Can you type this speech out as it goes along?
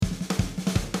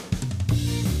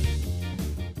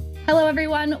Hello,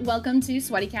 everyone. Welcome to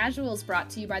Sweaty Casuals, brought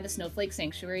to you by the Snowflake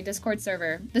Sanctuary Discord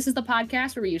server. This is the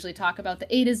podcast where we usually talk about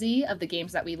the A to Z of the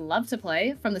games that we love to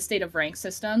play, from the state of rank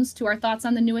systems to our thoughts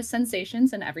on the newest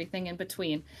sensations and everything in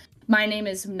between. My name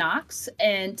is Nox,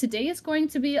 and today is going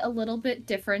to be a little bit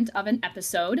different of an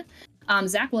episode.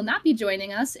 Zach will not be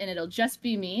joining us, and it'll just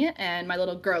be me and my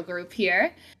little girl group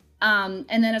here. And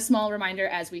then a small reminder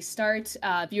as we start,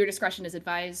 viewer discretion is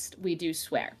advised, we do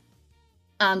swear.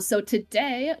 So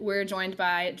today we're joined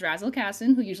by Drazzle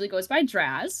Casson, who usually goes by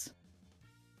Draz,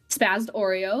 Spazzed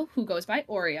Oreo, who goes by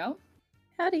Oreo.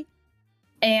 Howdy.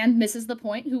 And Mrs. The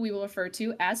Point, who we will refer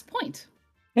to as Point.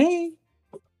 Hey.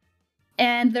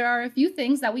 And there are a few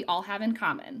things that we all have in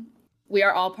common. We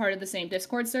are all part of the same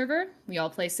Discord server, we all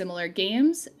play similar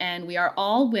games, and we are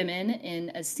all women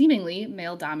in a seemingly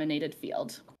male-dominated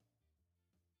field.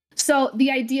 So the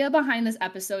idea behind this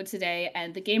episode today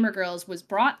and the Gamer Girls was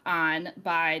brought on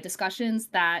by discussions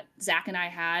that Zach and I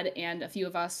had and a few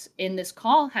of us in this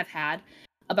call have had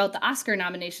about the Oscar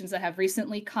nominations that have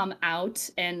recently come out,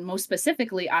 and most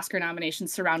specifically Oscar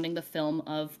nominations surrounding the film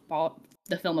of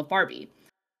Barbie.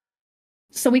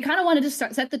 So we kind of wanted to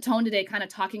set the tone today, kind of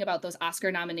talking about those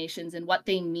Oscar nominations and what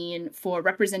they mean for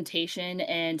representation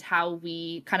and how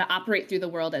we kind of operate through the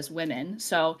world as women.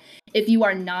 So if you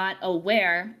are not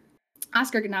aware,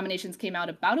 Oscar nominations came out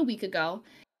about a week ago,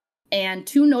 and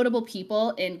two notable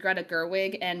people in Greta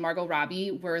Gerwig and Margot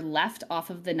Robbie were left off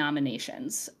of the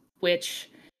nominations, which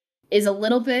is a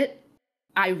little bit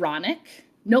ironic.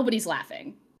 Nobody's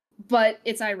laughing, but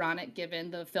it's ironic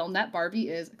given the film that Barbie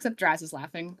is, except Draz is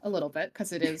laughing a little bit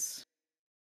because it is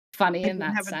funny in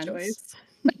that sense.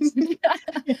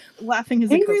 Laughing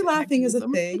is angry laughing is a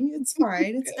thing. It's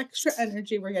fine. It's extra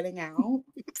energy we're getting out.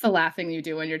 It's the laughing you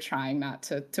do when you're trying not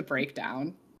to break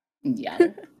down and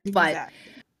yell. But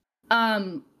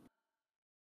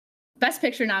Best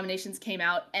Picture nominations came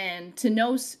out, and to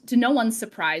no one's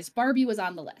surprise, Barbie was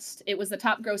on the list. It was the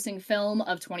top grossing film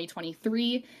of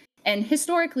 2023, and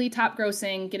historically top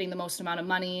grossing, getting the most amount of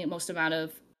money, most amount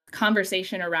of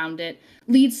conversation around it,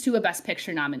 leads to a Best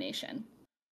Picture nomination.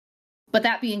 But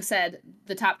that being said,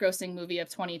 the top grossing movie of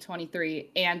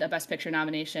 2023 and a Best Picture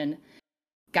nomination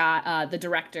got the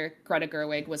director, Greta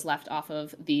Gerwig, was left off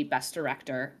of the Best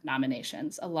Director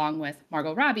nominations, along with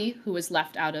Margot Robbie, who was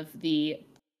left out of the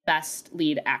Best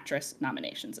Lead Actress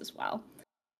nominations as well.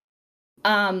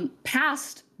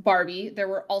 Past Barbie, there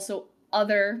were also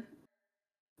other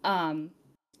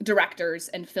directors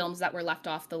and films that were left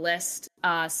off the list.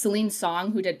 Celine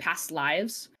Song, who did Past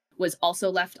Lives, was also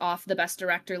left off the Best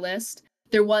Director list.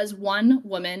 There was one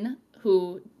woman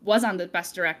who was on the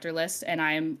Best Director list, and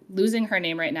I am losing her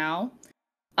name right now,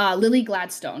 Lily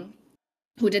Gladstone,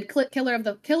 who did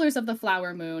Killers of the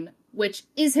Flower Moon, which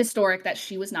is historic that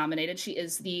she was nominated. She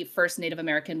is the first Native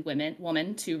American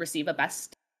woman to receive a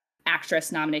Best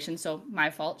Actress nomination, so my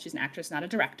fault. She's an actress, not a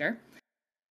director.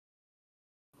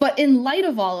 But in light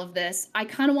of all of this, I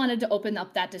kind of wanted to open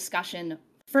up that discussion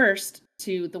first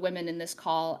to the women in this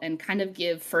call and kind of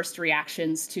give first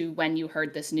reactions to when you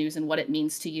heard this news and what it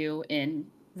means to you in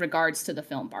regards to the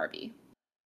film Barbie.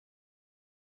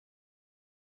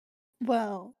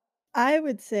 Well, I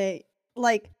would say,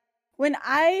 when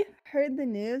I heard the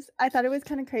news, I thought it was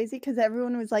kind of crazy because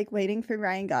everyone was waiting for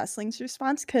Ryan Gosling's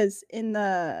response, because in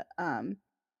the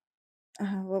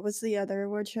what was the other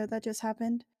award show that just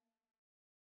happened?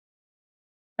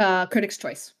 Critics'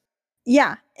 Choice.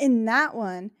 Yeah, in that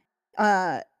one,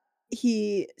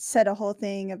 he said a whole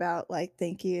thing about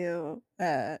thank you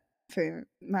for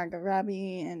Margot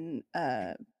Robbie and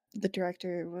the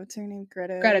director, what's her name?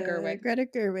 Greta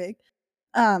Gerwig.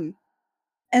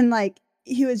 And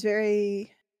he was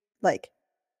very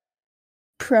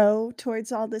pro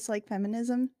towards all this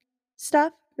feminism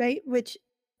stuff, right? Which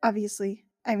obviously,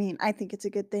 I mean, I think it's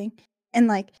a good thing.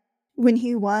 And when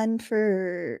he won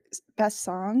for Best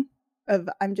Song of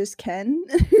I'm Just Ken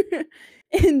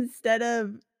instead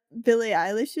of Billie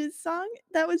Eilish's song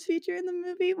that was featured in the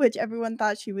movie, which everyone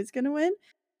thought she was gonna win,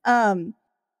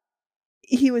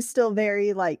 he was still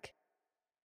very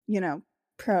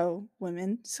pro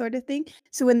women sort of thing.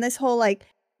 So when this whole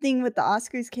thing with the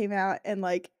Oscars came out and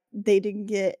they didn't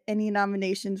get any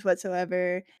nominations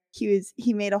whatsoever, he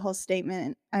made a whole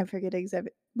statement. I forget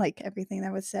everything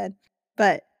that was said,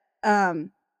 but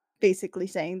basically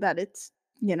saying that it's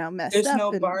messed There's up.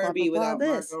 no and Barbie blah, blah, blah,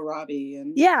 without this. Margot Robbie.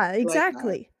 And Yeah,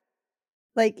 exactly.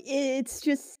 It's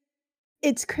just,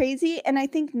 it's crazy. And I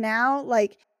think now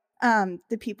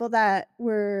the people that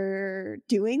were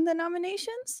doing the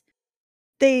nominations,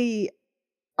 they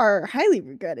are highly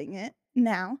regretting it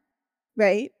now,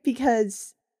 right?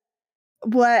 Because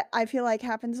what I feel like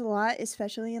happens a lot,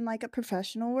 especially in, like, a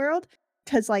professional world,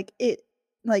 because like,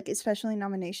 especially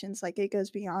nominations, like, it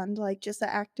goes beyond, like, just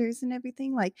the actors and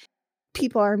everything, like,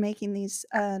 people are making these,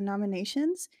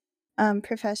 nominations,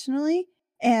 professionally,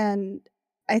 and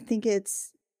I think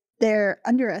they're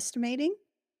underestimating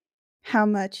how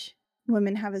much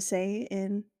women have a say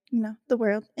in, the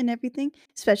world and everything,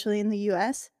 especially in the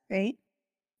US, right?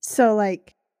 So,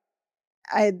 like,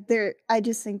 I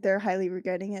just think they're highly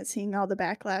regretting it, seeing all the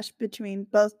backlash between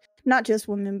both not just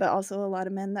women, but also a lot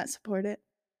of men that support it.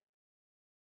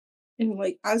 And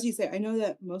like as you say, I know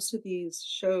that most of these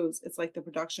shows, it's like the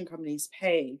production companies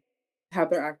pay to have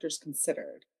their actors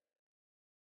considered.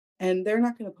 And they're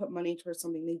not going to put money towards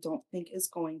something they don't think is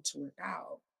going to work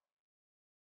out.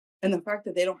 And the fact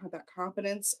that they don't have that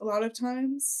confidence a lot of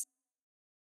times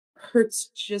hurts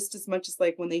just as much as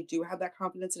like when they do have that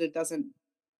confidence and it doesn't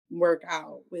work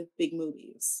out with big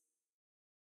movies.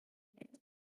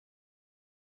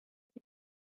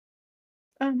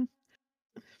 Um,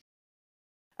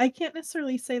 I can't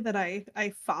necessarily say that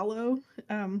I follow,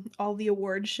 all the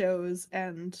award shows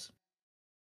and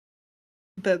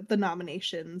the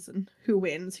nominations and who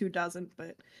wins, who doesn't,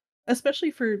 but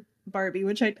especially for Barbie,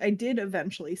 which I did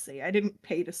eventually see. I didn't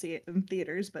pay to see it in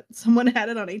theaters, but someone had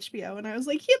it on HBO and I was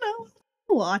like, I'll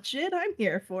watch it. I'm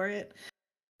here for it.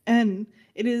 And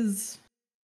it is,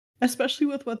 especially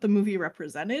with what the movie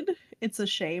represented, it's a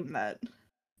shame that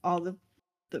all the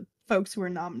folks who were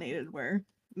nominated were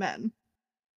men.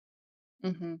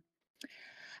 Hmm.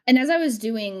 And as I was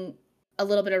doing a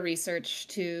little bit of research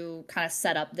to kind of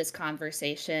set up this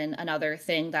conversation, another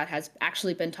thing that has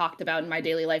actually been talked about in my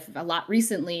daily life a lot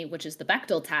recently, which is the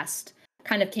Bechdel test,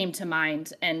 kind of came to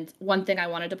mind. And one thing I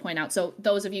wanted to point out, so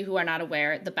those of you who are not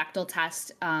aware, the Bechdel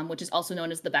test, which is also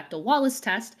known as the Bechdel-Wallace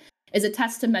test, is a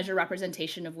test to measure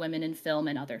representation of women in film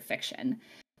and other fiction.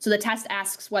 So the test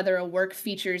asks whether a work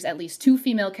features at least two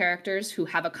female characters who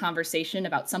have a conversation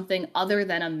about something other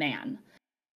than a man.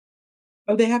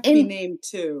 Oh, they have to be In named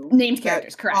too. named That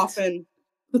characters, correct. often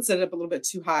puts it up a little bit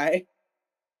too high.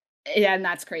 Yeah, and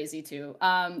that's crazy too.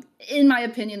 In my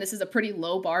opinion, this is a pretty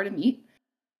low bar to meet,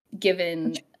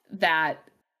 given that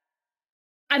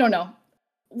I don't know.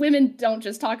 Women don't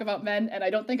just talk about men, and I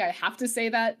don't think I have to say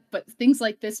that, but things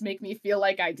like this make me feel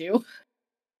like I do.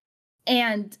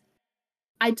 And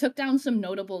I took down some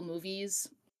notable movies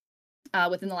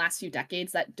within the last few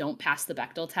decades that don't pass the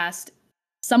Bechdel test.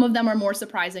 Some of them are more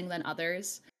surprising than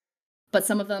others, but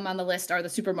some of them on the list are the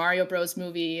Super Mario Bros.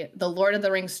 Movie, the Lord of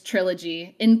the Rings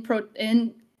trilogy, in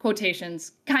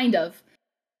quotations, kind of.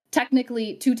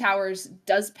 Technically, Two Towers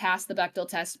does pass the Bechdel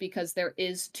test because there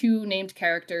is two named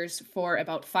characters for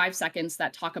about 5 seconds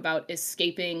that talk about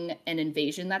escaping an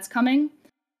invasion that's coming.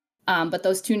 But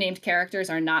those two named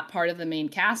characters are not part of the main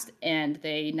cast, and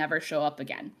they never show up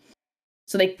again.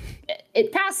 So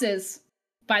it passes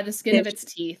by the skin of its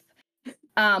teeth.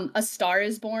 A Star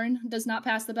is Born does not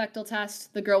pass the Bechdel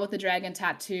test. The Girl with the Dragon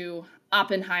Tattoo,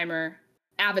 Oppenheimer,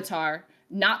 Avatar,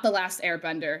 not The Last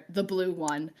Airbender, the blue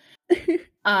one.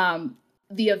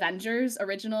 The Avengers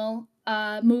original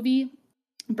movie,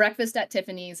 Breakfast at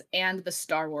Tiffany's, and the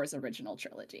Star Wars original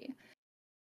trilogy.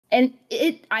 And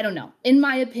I don't know. In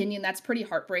my opinion, that's pretty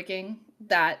heartbreaking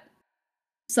that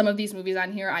some of these movies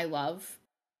on here I love,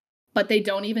 but they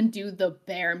don't even do the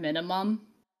bare minimum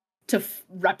to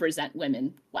represent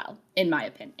women well, in my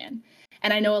opinion.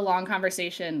 And I know a long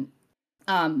conversation,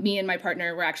 me and my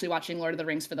partner were actually watching Lord of the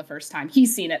Rings for the first time.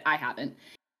 He's seen it, I haven't.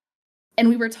 And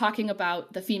we were talking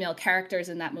about the female characters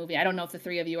in that movie. I don't know if the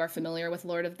three of you are familiar with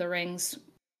Lord of the Rings.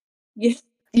 Yeah.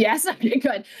 Yes, okay,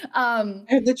 good. I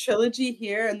have the trilogy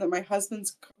here, and then my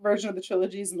husband's version of the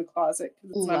trilogy is in the closet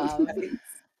because it's not as Love. nice.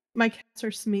 My cats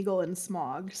are Smeagol and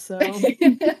Smog, so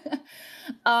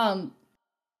um,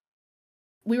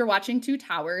 we were watching Two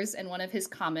Towers, and one of his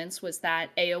comments was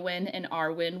that Eowyn and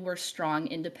Arwen were strong,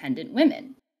 independent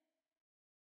women.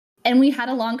 And we had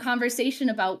a long conversation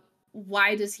about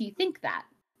why does he think that?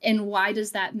 And why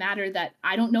does that matter that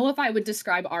I don't know if I would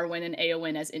describe Arwen and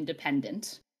Eowyn as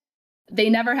independent. They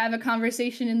never have a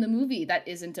conversation in the movie that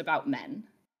isn't about men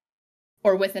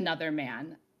or with another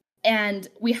man. And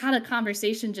we had a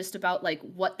conversation just about like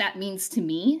what that means to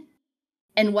me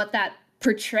and what that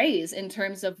portrays in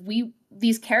terms of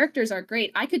these characters are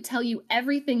great. I could tell you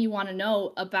everything you want to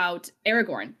know about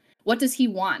Aragorn. What does he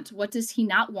want? What does he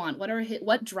not want?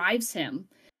 What drives him?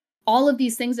 All of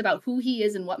these things about who he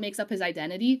is and what makes up his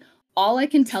identity. All I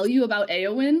can tell you about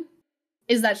Eowyn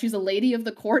is that she's a lady of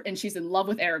the court and she's in love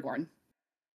with Aragorn.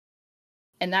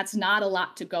 And that's not a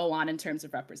lot to go on in terms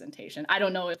of representation. I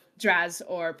don't know if Draz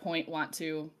or Point want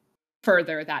to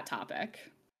further that topic.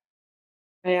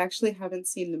 I actually haven't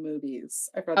seen the movies.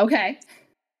 I've read the book. Okay.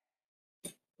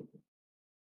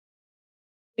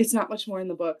 It's not much more in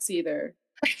the books either.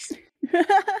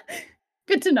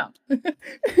 Good to know.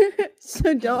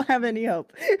 So don't have any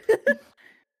hope.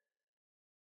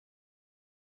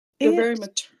 They're very It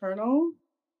maternal,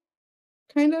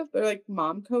 kind of. They're like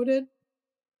mom coded.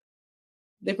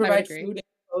 They I would provide agree. food and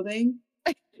clothing.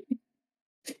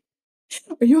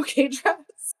 Are you okay,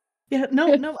 Travis? Yeah, no,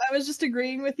 I was just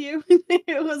agreeing with you.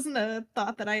 It wasn't a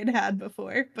thought that I had had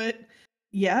before, but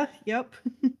yeah, yep.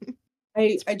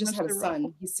 It's I pretty just much had a the role.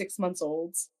 son. He's 6 months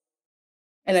old,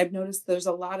 and I've noticed there's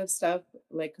a lot of stuff,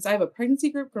 like, because I have a pregnancy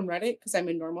group from Reddit, because 'cause I'm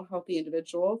a normal, healthy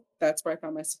individual. That's where I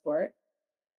found my support,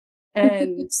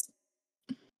 and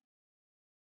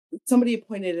somebody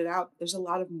pointed it out, there's a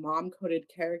lot of mom-coded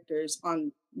characters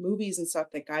on movies and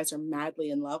stuff that guys are madly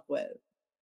in love with,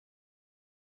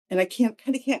 and I can't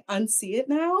unsee it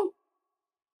now.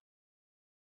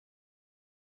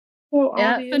 So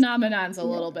Yeah, obvious. phenomenon's a Yeah.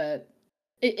 little bit.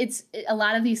 A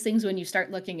lot of these things when you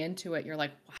start looking into it, you're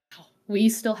like, wow, we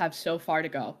still have so far to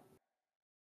go.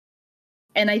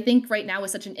 And I think right now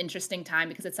is such an interesting time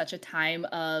because it's such a time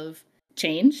of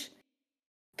change.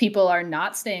 People are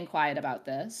not staying quiet about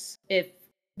this. If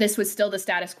this was still the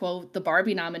status quo, the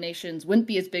Barbie nominations wouldn't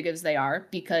be as big as they are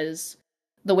because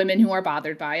the women who are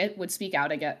bothered by it would speak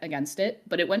out against it,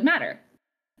 but it wouldn't matter.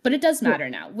 But it does Yeah. matter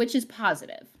now, which is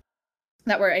positive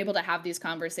that we're able to have these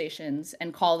conversations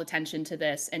and call attention to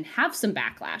this and have some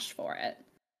backlash for it.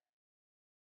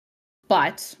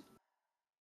 But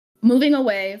moving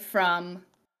away from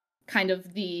kind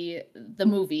of the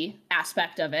movie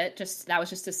aspect of it, just that was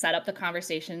just to set up the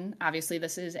conversation. Obviously,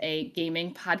 this is a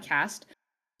gaming podcast.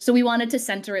 So we wanted to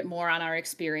center it more on our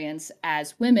experience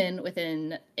as women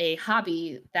within a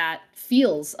hobby that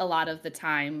feels a lot of the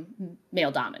time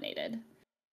male dominated,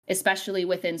 especially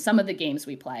within some of the games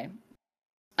we play.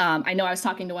 I know I was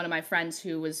talking to one of my friends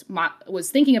who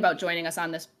was thinking about joining us on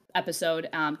this episode,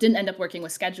 didn't end up working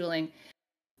with scheduling,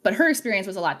 but her experience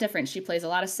was a lot different. She plays a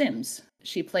lot of Sims.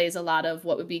 She plays a lot of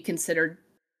what would be considered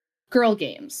girl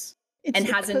games, It's and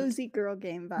the hasn't cozy girl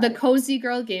game the vibe. cozy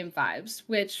girl game vibes,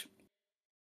 which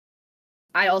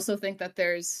I also think that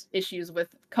there's issues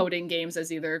with coding games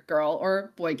as either girl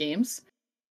or boy games.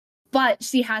 But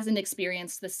she hasn't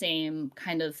experienced the same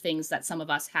kind of things that some of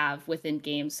us have within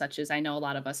games, such as I know a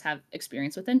lot of us have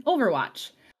experience within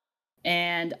Overwatch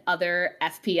and other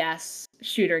FPS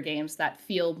shooter games that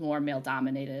feel more male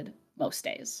dominated most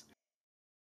days.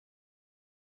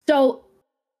 So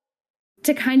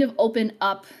to kind of open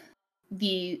up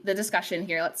the discussion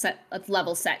here, let's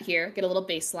level set here, get a little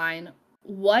baseline.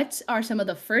 What are some of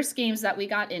the first games that we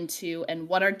got into, and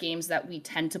what are games that we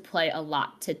tend to play a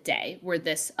lot today where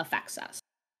this affects us?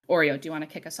 Oreo, do you want to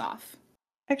kick us off?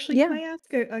 Actually, can Yeah. I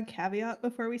ask a caveat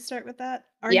before we start with that?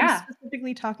 Are you Yeah.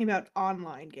 specifically talking about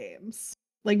online games?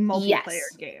 Like multiplayer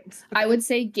Yes. games? I Okay. would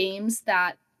say games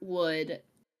that would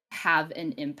have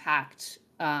an impact,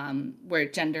 where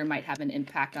gender might have an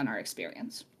impact on our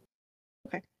experience.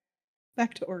 Okay.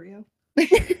 Back to Oreo.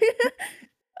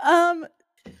 um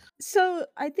so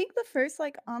I think the first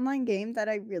like online game that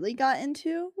I really got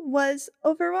into was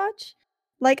Overwatch.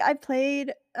 Like I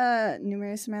played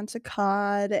numerous amounts of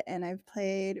COD and I've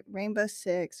played Rainbow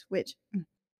Six, which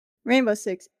Rainbow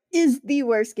Six is the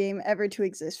worst game ever to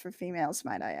exist for females,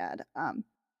 might I add.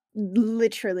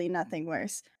 Literally nothing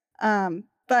worse.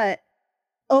 But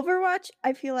Overwatch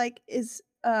I feel like is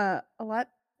a lot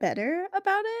better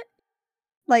about it.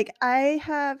 Like I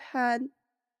have had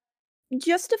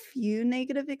just a few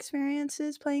negative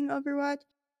experiences playing Overwatch,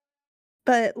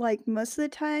 but, like, most of the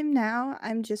time now,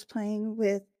 I'm just playing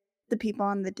with the people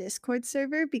on the Discord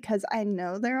server because I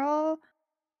know they're all,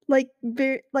 like,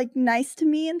 very like, nice to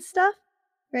me and stuff,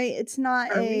 right? It's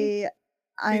not Are we? a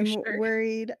Are you I'm sure?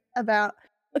 worried about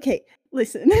okay,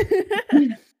 listen.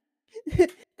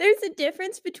 There's a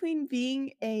difference between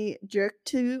being a jerk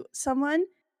to someone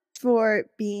for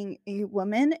being a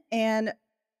woman and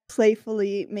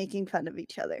playfully making fun of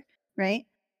each other, right?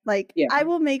 Like, I Yeah.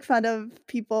 will make fun of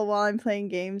people while I'm playing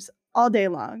games all day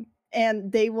long,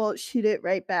 and they will shoot it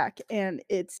right back, and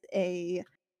it's a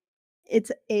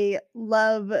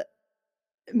love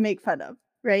make fun of,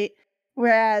 right?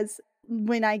 Whereas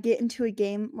when I get into a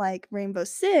game like Rainbow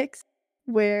Six,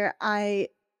 where I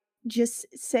just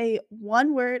say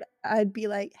one word, I'd be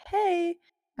like, "Hey,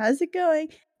 how's it going?"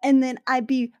 And then I'd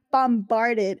be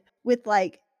bombarded with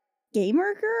like,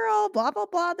 "Gamer girl, blah blah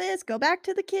blah this, go back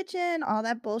to the kitchen," all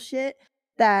that bullshit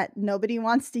that nobody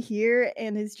wants to hear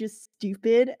and is just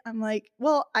stupid. I'm like,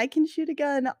 "Well, I can shoot a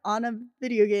gun on a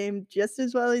video game just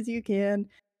as well as you can.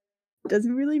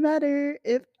 doesn't really matter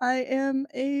if I am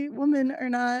a woman or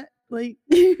not. Like,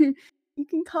 you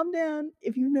can calm down.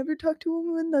 If you've never talked to a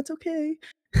woman, that's okay.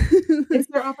 It's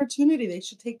their opportunity. They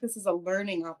should take this as a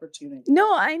learning opportunity.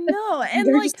 No, I know, and,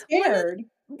 They're like, just scared.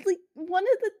 one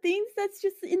of the things that's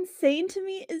just insane to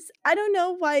me is I don't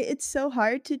know why it's so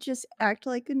hard to just act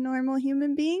like a normal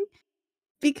human being,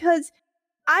 because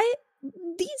I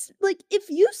these like, if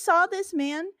you saw this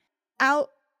man out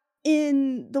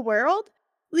in the world,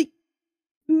 like,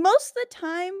 most of the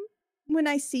time when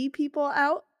I see people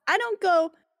out, I don't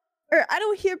go or I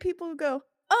don't hear people go,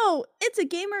 "Oh, it's a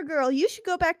gamer girl. You should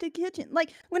go back to the kitchen."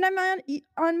 Like when I'm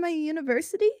on my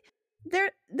university,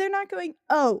 they're not going,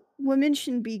 "Oh, women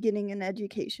shouldn't be getting an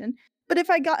education." But if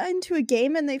I got into a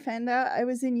game and they found out I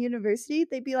was in university,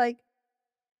 they'd be like,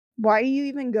 "Why are you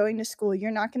even going to school?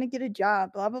 You're not going to get a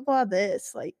job. Blah blah blah.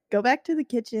 This like go back to the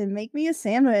kitchen, make me a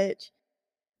sandwich."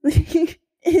 Like,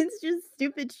 it's just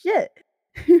stupid shit.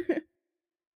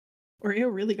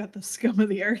 Oreo really got the scum of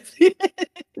the earth.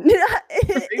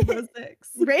 Rainbow Six.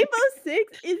 Rainbow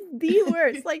Six is the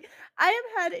worst. Like, I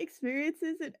have had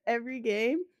experiences in every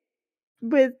game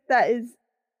with that is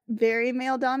very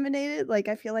male dominated. Like,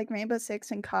 I feel like Rainbow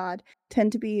Six and COD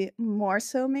tend to be more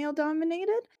so male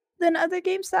dominated than other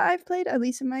games that I've played, at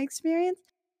least in my experience.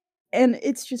 And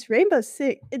it's just Rainbow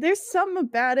Six. There's something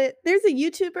about it. There's a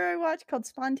YouTuber I watch called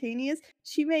Spontaneous.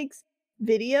 She makes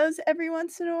videos every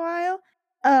once in a while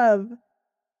of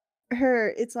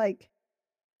her. It's like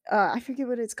I forget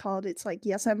what it's called. It's like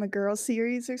Yes, I'm a Girl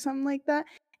series or something like that.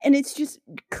 And it's just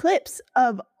clips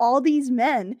of all these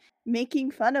men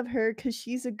making fun of her because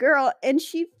she's a girl and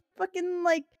she fucking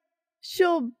like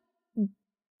she'll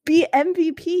be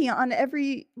MVP on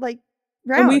every like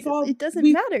And round. It doesn't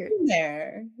we've matter. been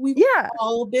there. We've Yeah.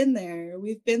 all been there.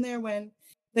 We've been there when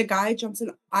the guy jumps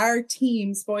in our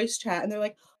team's voice chat and they're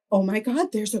like, "Oh my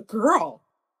god, there's a girl."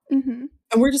 Mhm.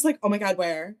 And we're just like, "Oh my god,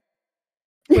 where?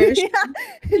 Where is she?"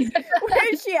 Yeah.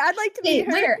 Where is she? I'd like to Hey, meet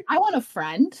her. where? I want a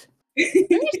friend. Where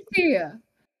is she?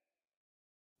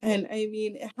 And I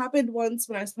mean, it happened once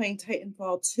when I was playing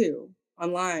Titanfall 2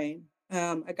 online.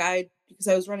 A guy, because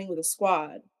I was running with a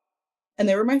squad, and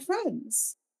they were my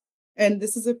friends. And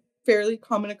this is a fairly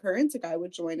common occurrence. A guy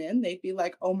would join in, they'd be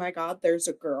like, "Oh my god, there's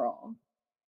a girl."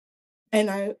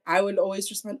 And I would always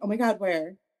respond, "Oh my god,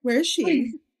 where? Where is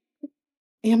she?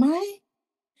 Am I?"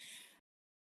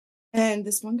 And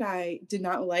this one guy did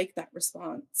not like that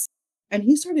response. And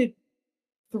he started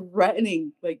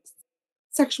threatening like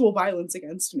sexual violence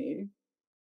against me.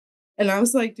 And I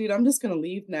was like, "Dude, I'm just gonna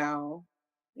leave now.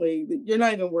 Like, you're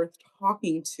not even worth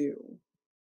talking to."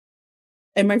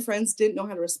 And my friends didn't know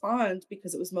how to respond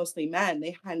because it was mostly men.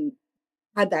 They hadn't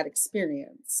had that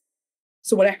experience.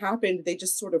 So when it happened, they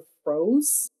just sort of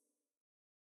froze.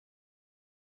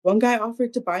 One guy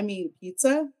offered to buy me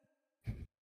pizza.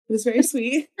 It was very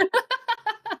sweet.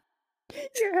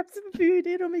 Here, have some food.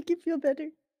 It'll make you feel better.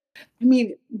 I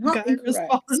mean, not Guy incorrect.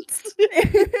 response.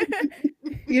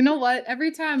 You know what?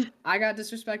 Every time I got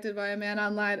disrespected by a man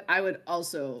online, I would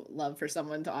also love for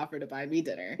someone to offer to buy me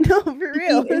dinner. No, for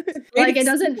real. It's a great Like, it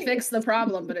doesn't experience. fix the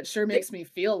problem, but it sure makes me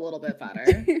feel a little bit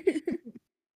better.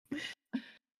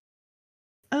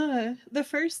 The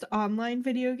first online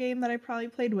video game that I probably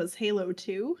played was Halo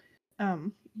 2.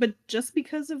 But just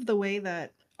because of the way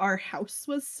that our house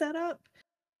was set up,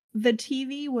 the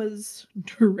TV was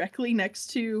directly next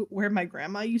to where my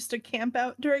grandma used to camp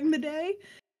out during the day.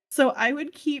 So I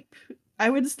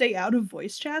would stay out of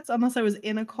voice chats unless I was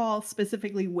in a call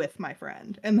specifically with my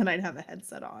friend, and then I'd have a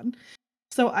headset on.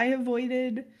 So I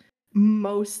avoided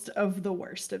most of the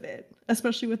worst of it,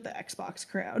 especially with the Xbox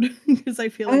crowd, because I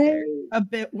feel like they're a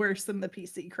bit worse than the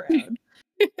PC crowd.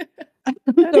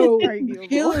 That is So arguable.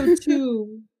 Halo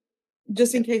 2,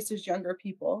 just in case there's younger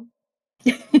people,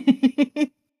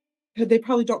 they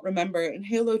probably don't remember. In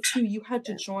Halo 2, you had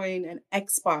to join an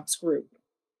Xbox group.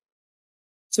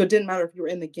 So it didn't matter if you were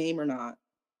in the game or not.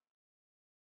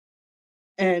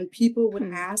 And people would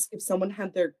Hmm. ask if someone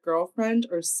had their girlfriend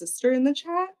or sister in the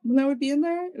chat when I would be in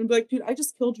there. And be like, "Dude, I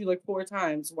just killed you like 4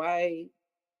 times. Why?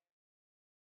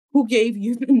 Who gave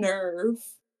you the nerve?"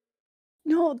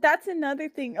 No, that's another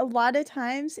thing. A lot of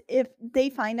times, if they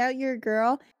find out you're a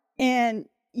girl and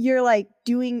you're like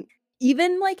doing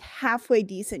even like halfway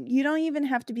decent, you don't even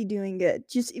have to be doing good.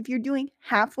 Just if you're doing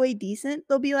halfway decent,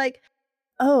 they'll be like,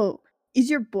 "Oh, is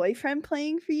your boyfriend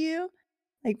playing for you?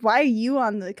 Like, why are you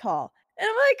on the call?" And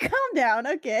I'm like, "Calm down,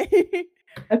 okay."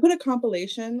 I put a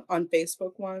compilation on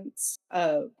Facebook once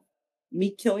of me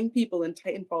killing people in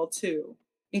Titanfall 2,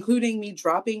 including me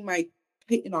dropping my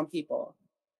Titan on people.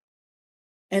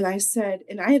 And I said,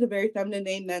 and I had a very feminine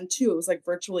name then too. It was like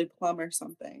Virtually Plum or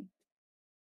something.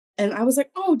 And I was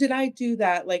like, "Oh, did I do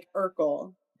that like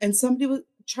Urkel?" And somebody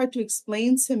tried to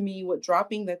explain to me what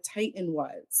dropping the Titan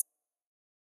was.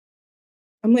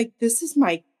 I'm like, this is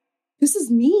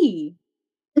me."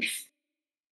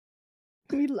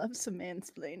 We love some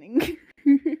mansplaining.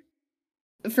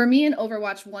 For me in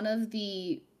Overwatch, one of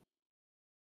the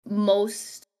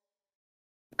most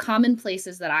common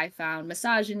places that I found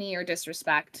misogyny or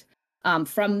disrespect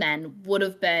from men would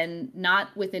have been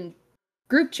not within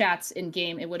group chats in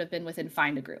game, it would have been within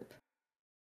Find a Group.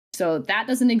 So that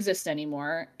doesn't exist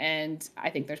anymore, and I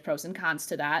think there's pros and cons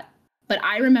to that. But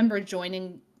I remember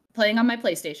playing on my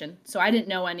PlayStation, so I didn't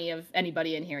know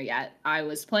anybody in here yet. I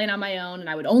was playing on my own, and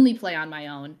I would only play on my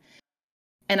own.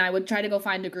 And I would try to go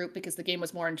find a group because the game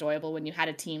was more enjoyable when you had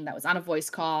a team that was on a voice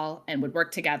call and would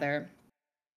work together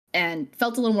and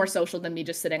felt a little more social than me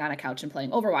just sitting on a couch and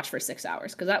playing Overwatch for 6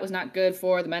 hours, because that was not good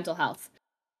for the mental health.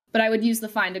 But I would use the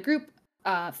Find a Group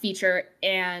feature,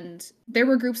 and there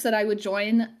were groups that I would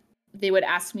join. They would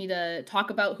ask me to talk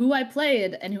about who I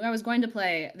played and who I was going to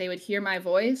play. They would hear my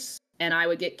voice, and I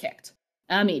would get kicked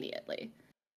immediately.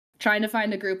 Trying to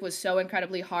find a group was so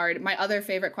incredibly hard. My other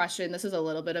favorite question, this is a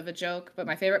little bit of a joke, but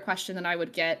my favorite question that I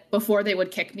would get before they would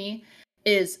kick me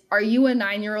is, are you a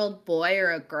 9-year-old boy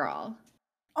or a girl?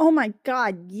 Oh my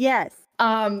god, yes.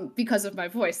 Because of my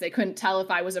voice. They couldn't tell if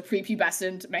I was a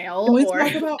prepubescent male Can we or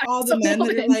talk about all the men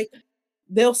that are like,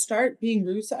 they'll start being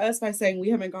rude to us by saying we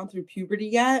haven't gone through puberty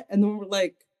yet, and then we're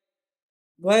like,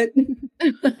 what?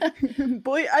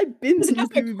 Boy, I've been Does it through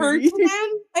not occur puberty. to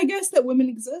them, I guess, that women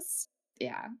exist?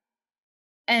 Yeah.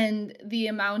 And the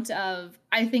amount of,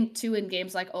 I think too, in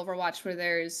games like Overwatch where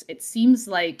it seems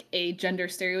like a gender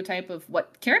stereotype of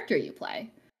what character you play.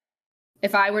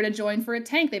 If I were to join for a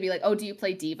tank, they'd be like, oh, do you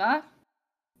play Diva?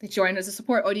 They join as a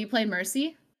support. Oh, do you play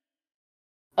Mercy?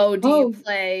 Oh, do you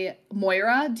play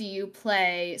Moira? Do you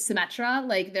play Symmetra?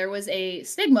 Like, there was a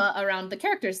stigma around the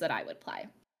characters that I would play.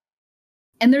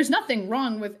 And there's nothing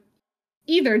wrong with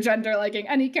either gender liking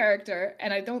any character.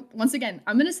 And once again,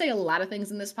 I'm going to say a lot of things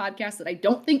in this podcast that I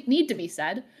don't think need to be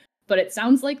said, but it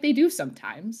sounds like they do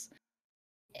sometimes.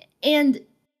 And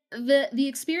the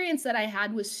experience that I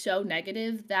had was so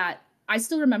negative that I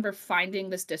still remember finding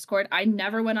this Discord. I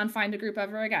never went on Find a Group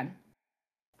ever again.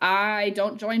 I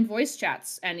don't join voice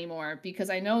chats anymore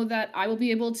because I know that I will be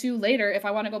able to later, if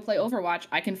I want to go play Overwatch,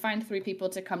 I can find 3 people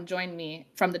to come join me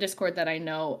from the Discord that I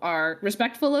know are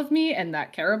respectful of me and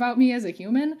that care about me as a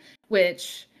human,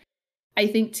 which I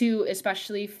think too,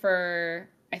 especially for,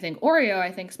 I think Oreo,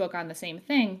 I think spoke on the same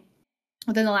thing.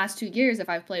 Within the last 2 years, if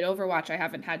I've played Overwatch, I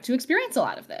haven't had to experience a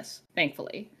lot of this,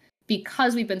 thankfully,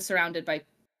 because we've been surrounded by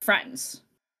friends.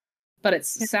 But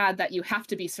it's sad that you have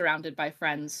to be surrounded by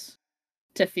friends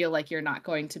to feel like you're not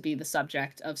going to be the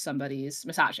subject of somebody's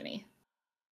misogyny.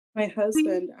 My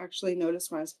husband actually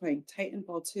noticed when I was playing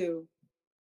Titanfall 2.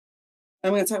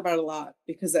 I'm going to talk about it a lot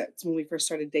because that's when we first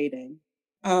started dating.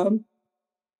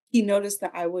 He noticed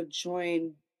that I would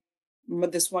join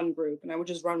this one group and I would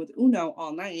just run with Uno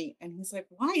all night. And he's like,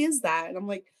 why is that? And I'm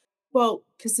like, well,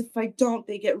 because if I don't,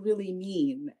 they get really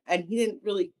mean. And he didn't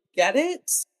really get it.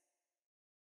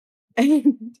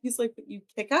 And he's like, but you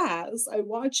kick ass. I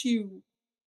watch you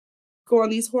go on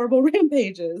these horrible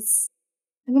rampages.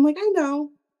 And I'm like, I know,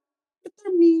 but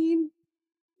they're mean.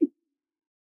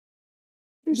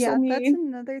 They're so Yeah, that's mean.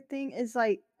 another thing is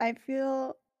like I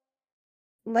feel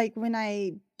like when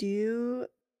I do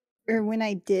or when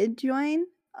I did join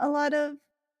a lot of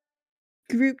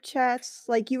group chats,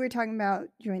 like you were talking about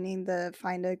joining the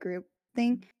Find a Group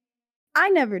thing, I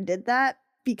never did that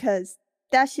because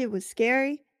that shit was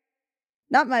scary.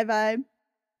 Not my vibe.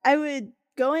 I would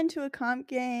go into a comp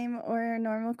game or a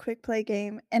normal quick play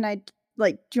game and I'd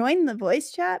like join the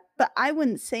voice chat, but I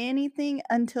wouldn't say anything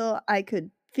until I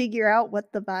could figure out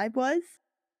what the vibe was.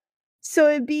 So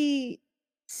it'd be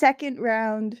second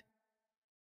round,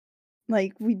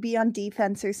 like we'd be on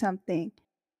defense or something,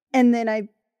 and then I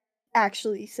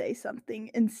actually say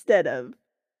something instead of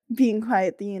being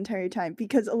quiet the entire time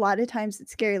because a lot of times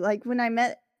it's scary. Like when I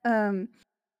met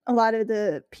a lot of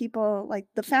the people, like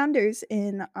the founders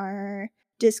in our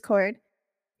Discord,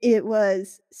 it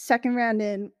was second round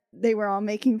in, they were all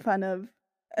making fun of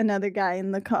another guy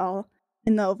in the call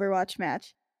in the Overwatch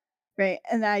match, right?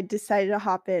 And I decided to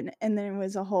hop in, and then it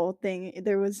was a whole thing.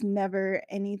 There was never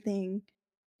anything,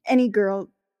 any girl,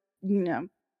 you know,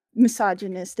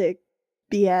 misogynistic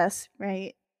BS,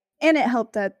 right? And it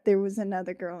helped that there was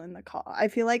another girl in the call. I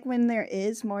feel like when there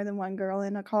is more than one girl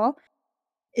in a call,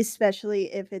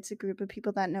 especially if it's a group of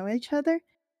people that know each other,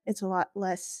 it's a lot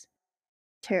less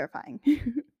terrifying.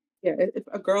 Yeah, if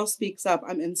a girl speaks up,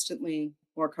 I'm instantly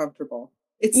more comfortable.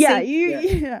 It's Yeah, safe here.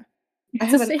 yeah. I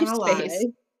It's a have an safe ally. space.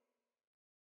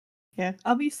 Yeah,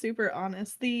 I'll be super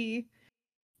honest.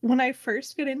 When I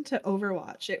first got into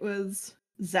Overwatch, it was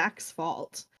Zach's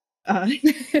fault. Uh,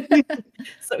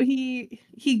 so he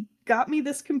got me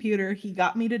this computer. He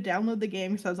got me to download the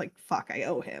game because I was like, "Fuck, I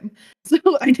owe him." So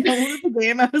I downloaded the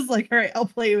game. I was like, "All right, I'll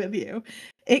play with you."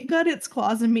 It got its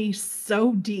claws in me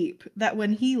so deep that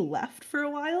when he left for a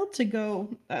while to go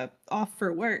off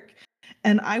for work,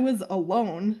 and I was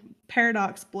alone,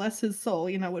 Paradox, bless his soul,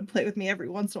 would play with me every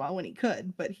once in a while when he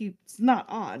could, but he's not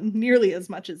on nearly as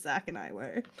much as Zach and I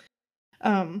were.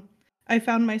 um, I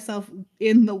found myself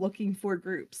in the looking for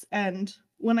groups. And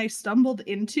when I stumbled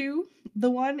into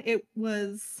the one, it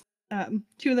was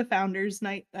two of the founders,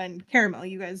 Night and Caramel.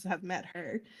 You guys have met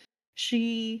her.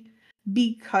 She,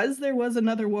 because there was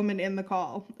another woman in the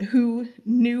call who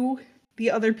knew the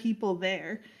other people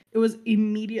there, it was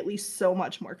immediately so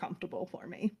much more comfortable for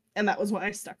me. And that was why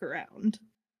I stuck around.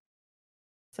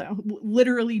 So,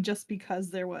 literally, just because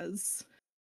there was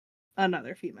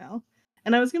another female.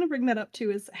 And I was going to bring that up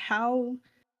too, is how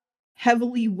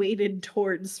heavily weighted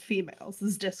towards females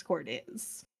this Discord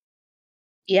is.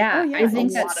 Yeah, I yeah, A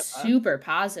think lot that's of us. super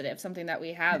positive, something that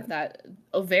we have Yeah. that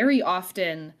very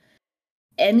often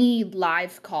any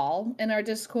live call in our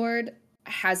Discord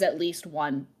has at least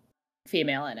one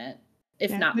female in it,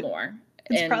 if Yeah, not more.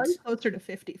 it's And probably closer to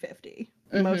 50-50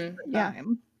 most of mhm, the Yeah.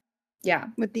 time. yeah.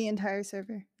 with the entire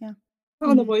server. Yeah.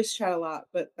 On the Mhm. voice chat a lot,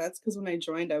 but that's because when I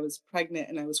joined, I was pregnant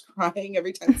and I was crying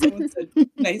every time someone said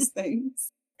nice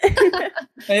things. I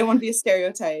didn't want to be a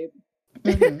stereotype.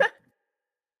 Mhm.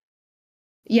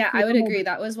 Yeah, We're I would a little agree. bit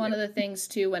That was one of the things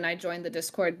too when I joined the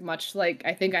Discord, much like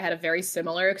I think I had a very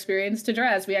similar experience to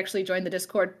Drez. We actually joined the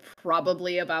Discord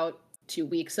probably about 2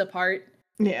 weeks apart.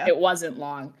 Yeah. It wasn't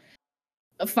long.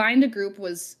 Find a group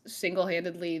was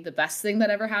single-handedly the best thing that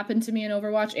ever happened to me in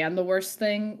Overwatch, and the worst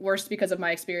thing. Worst because of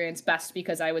my experience, best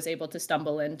because I was able to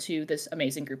stumble into this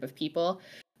amazing group of people.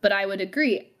 But I would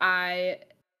agree. I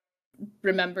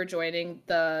remember joining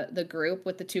the group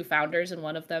with the two founders and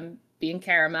one of them being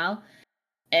Caramel,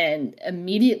 and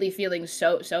immediately feeling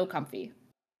so comfy.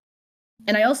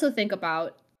 And I also think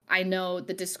about, I know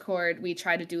the Discord, we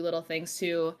try to do little things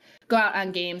to go out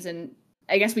on games, and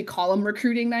I guess we call them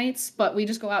recruiting nights, but we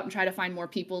just go out and try to find more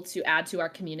people to add to our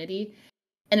community.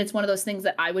 And it's one of those things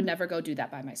that I would never go do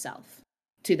that by myself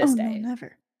to this Oh no, day.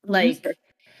 never. Like,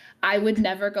 I would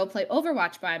never go play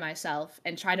Overwatch by myself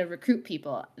and try to recruit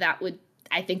people.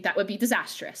 I think that would be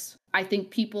disastrous. I think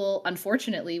people,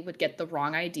 unfortunately, would get the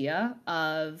wrong idea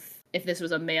of, if this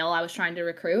was a male I was trying to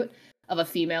recruit, of a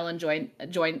female and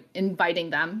join inviting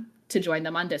them to join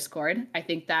them on Discord. I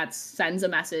think that sends a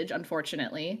message,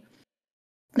 unfortunately,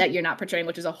 that you're not portraying,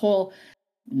 which is a whole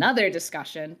another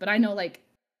discussion. But I know, like,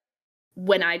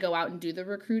 when I go out and do the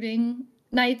recruiting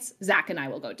nights, Zach and I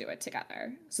will go do it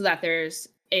together, so that there's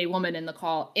a woman in the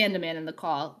call and a man in the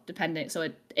call, depending, so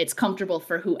it's comfortable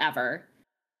for whoever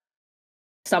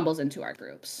stumbles into our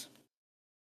groups.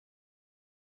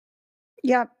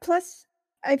 Yeah, plus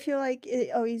I feel like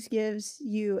it always gives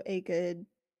you a good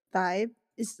vibe.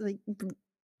 Is like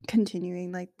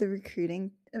continuing like the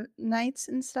recruiting nights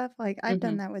and stuff. Like I've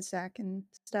done Mm-hmm. that with Zach and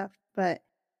stuff, but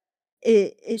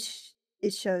it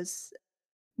shows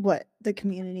what the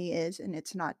community is, and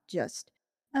it's not just,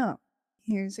 oh,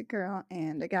 here's a girl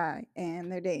and a guy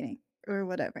and they're dating or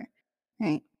whatever,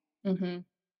 right? Mm-hmm.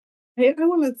 I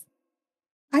want to.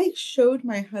 I showed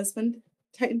my husband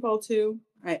Titanfall 2.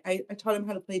 I taught him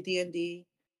how to play D&D.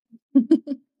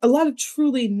 A lot of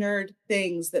truly nerd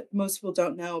things that most people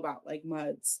don't know about, like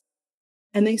MUDs.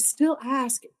 And they still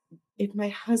ask if my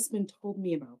husband told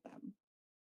me about them.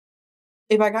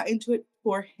 If I got into it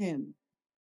for him.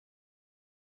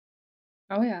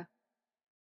 Oh yeah.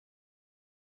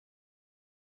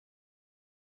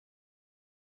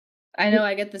 I know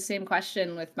I get the same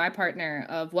question with my partner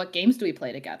of, what games do we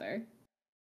play together?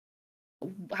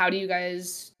 How do you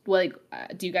guys, like,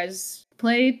 do you guys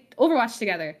play Overwatch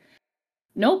together?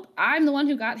 Nope, I'm the one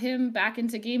who got him back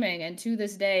into gaming, and to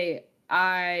this day,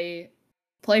 I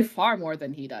play far more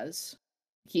than he does.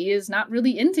 He is not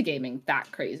really into gaming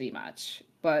that crazy much,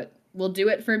 but will do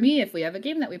it for me if we have a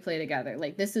game that we play together.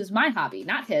 Like, this is my hobby,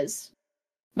 not his.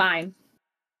 Mine.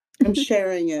 I'm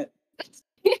sharing it.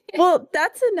 Well,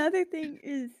 that's another thing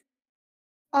is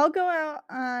I'll go out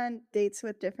on dates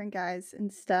with different guys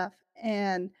and stuff,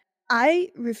 and I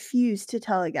refuse to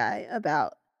tell a guy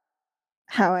about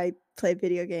how I play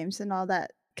video games and all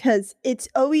that, because it's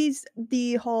always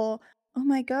the whole, "Oh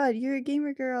my god, you're a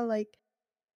gamer girl, like,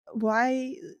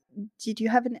 why did you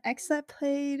have an ex that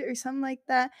played?" or something like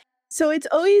that. So it's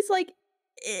always like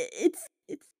it's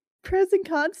pros and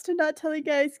cons to not telling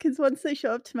guys, because once they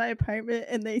show up to my apartment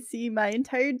and they see my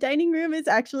entire dining room is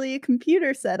actually a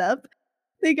computer setup,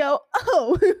 they go,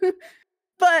 "Oh,"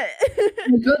 but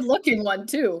A good looking one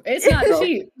too. It's not So,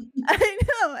 cheap. I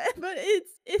know, but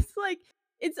it's like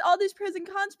it's all these pros and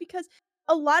cons because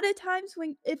a lot of times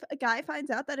when if a guy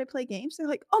finds out that I play games, they're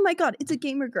like, "Oh my god, it's a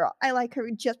gamer girl. I like her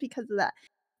just because of that."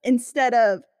 Instead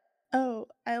of, "Oh,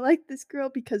 I like this girl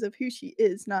because of who she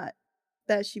is, not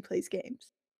that she plays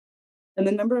games." and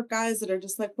the number of guys that are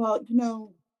just like, well,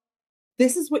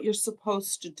 this is what you're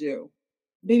supposed to do.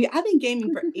 Baby, I've been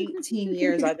gaming for 18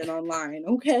 years. I've been online,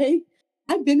 okay?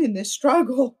 I've been in this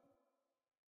struggle.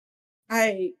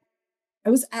 I I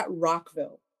was at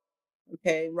Rockville.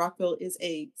 Okay. Rockville is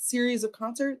a series of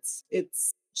concerts.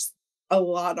 It's just a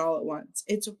lot all at once.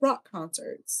 It's rock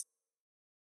concerts.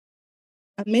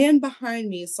 A man behind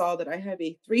me saw that I have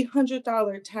a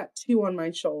 $300 tattoo on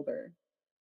my shoulder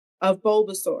of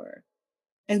Bulbasaur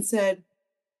and said,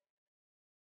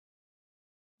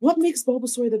 "What makes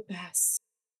Bulbasaur the best?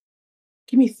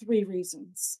 Give me 3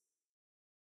 reasons."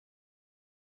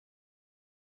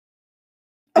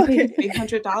 I Okay. paid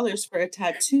 $300 for a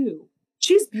tattoo.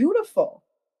 She's beautiful.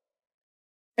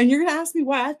 And you're gonna ask me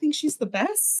why I think she's the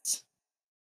best?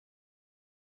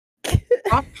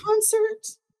 Rock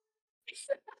concert?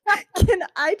 Can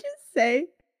I just say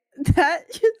that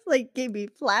just, like, gave me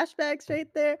flashbacks right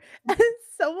there as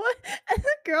someone as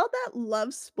a girl that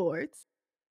loves sports,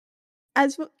 I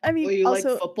mean, Well, you like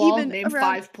also football? even Name around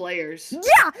 5 players.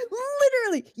 yeah!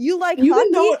 Literally! You like You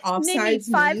even know hockey? what Name me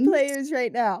offsides 5 means? players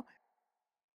right now.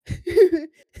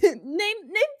 Name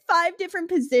 5 different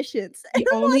positions. The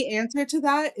only answer to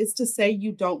that is to say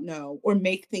you don't know or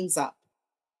make things up.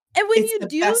 And when It's you the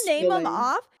do best name them feeling.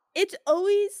 off, it's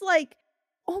always like,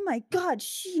 "Oh my god,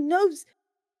 she knows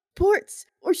sports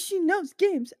or she knows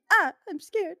games. Ah, I'm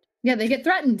scared." Yeah, they get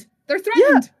threatened. They're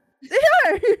Yeah, threatened. they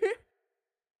are.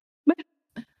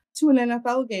 To an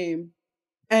NFL game,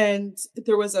 and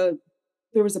there was a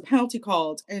penalty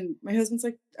called, and my husband's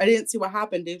like, "I didn't see what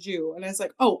happened, did you?" And I was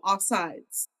like, "Oh,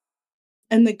 offsides."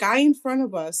 And the guy in front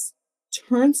of us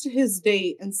turns to his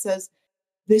date and says,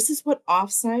 "This is what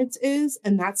offsides is,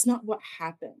 and that's not what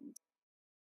happened."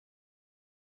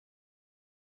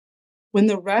 When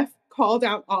the ref called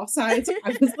out offsides,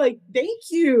 I was like,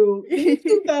 "Thank you. Thank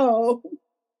you, though."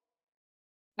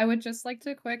 I would just like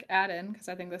to quick add in because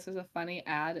I think this is a funny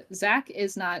ad. Zach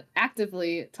is not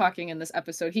actively talking in this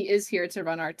episode. He is here to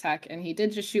run our tech, and he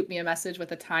did just shoot me a message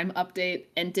with a time update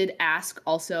and did ask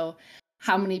also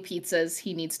how many pizzas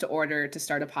he needs to order to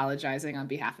start apologizing on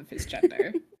behalf of his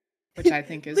gender, which I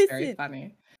think is very Listen,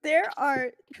 funny. there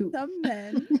are Cool. some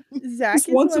men, Just Zach is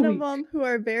once a one of week. them, who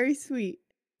are very sweet.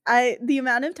 The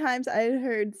amount of times I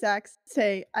heard Zach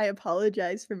say, "I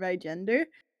apologize for my gender,"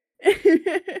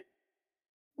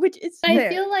 which is fair, I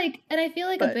feel like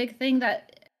a but big thing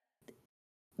that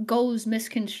goes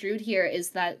misconstrued here is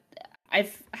that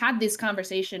I've had this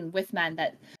conversation with men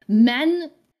that men,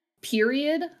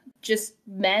 period, just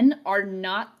men are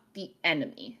not the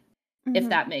enemy, if mhm.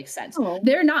 that makes sense. Oh,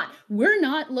 They're not. We're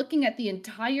not looking at the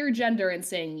entire gender and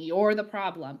saying you're the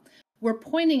problem. We're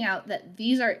pointing out that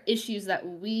these are issues that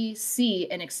we see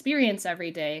and experience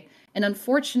every day. And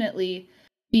unfortunately,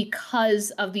 because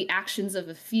of the actions of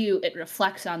a few, it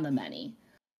reflects on the many.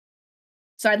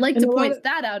 So I'd like and to a lot point of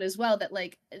that out as well, that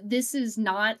like this is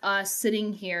not us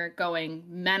sitting here going,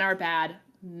 men are bad,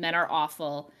 men are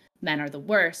awful, men are the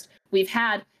worst. We've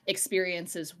had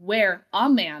experiences where a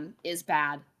man is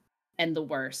bad and the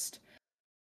worst.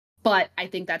 But I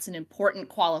think that's an important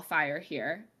qualifier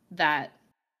here, that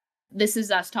this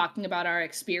is us talking about our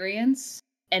experience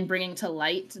and bringing to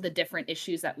light the different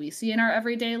issues that we see in our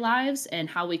everyday lives and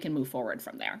how we can move forward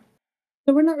from there.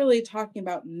 so we're not really talking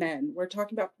about men. We're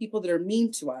talking about people that are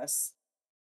mean to us,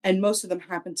 and most of them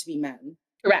happen to be men.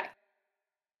 Correct.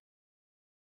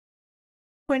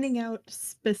 Pointing out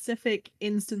specific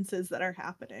instances that are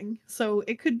happening. So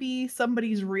it could be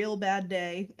somebody's real bad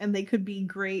day and they could be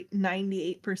great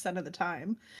 98% of the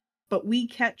time. But we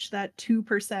catch that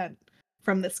 2%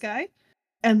 from this guy,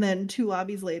 and then 2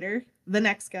 lobbies later, the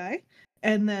next guy,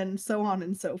 and then so on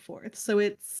and so forth. So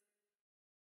it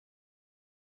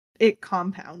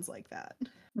compounds like that.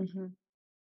 Mm-hmm.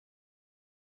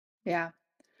 Yeah.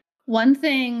 One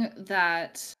thing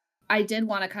that I did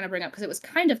want to kind of bring up, because it was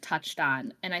kind of touched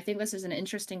on, and I think this is an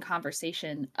interesting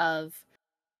conversation of,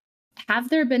 have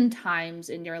there been times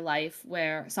in your life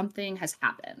where something has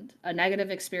happened, a negative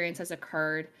experience has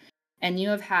occurred, and you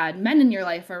have had men in your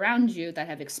life around you that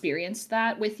have experienced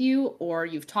that with you, or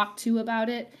you've talked to about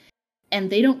it, and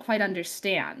they don't quite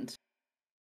understand.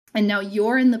 And now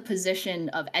you're in the position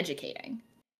of educating.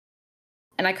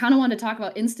 And I kind of want to talk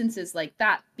about instances like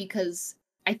that because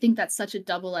I think that's such a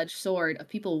double-edged sword of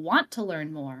people want to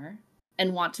learn more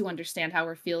and want to understand how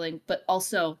we're feeling, but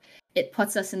also it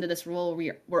puts us into this role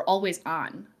where we're always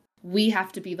on. We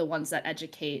have to be the ones that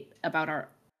educate about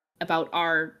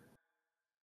our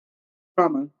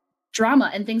Trauma.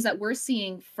 drama and things that we're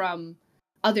seeing from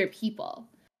other people.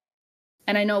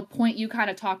 And I know, Point, you kind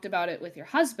of talked about it with your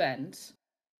husband,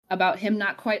 about him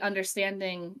not quite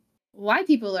understanding why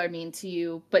people are mean to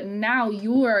you, but now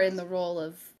you are in the role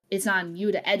of it's on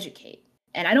you to educate.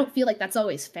 And I don't feel like that's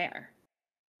always fair.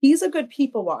 He's a good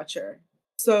people watcher.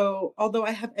 So although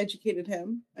I have educated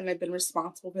him and I've been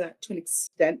responsible for that to an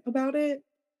extent about it,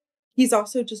 he's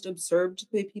also just observed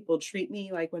the way people treat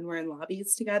me, like when we're in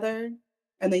lobbies together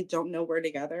and they don't know we're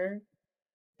together.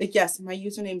 Like, yes, my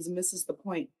username's Mrs. The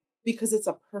Point because it's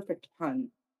a perfect pun.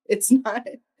 It's not,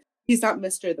 he's not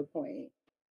Mr. The Point.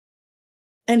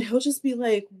 And he'll just be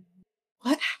like,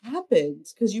 what happened?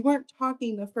 Because you weren't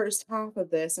talking the first half of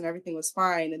this and everything was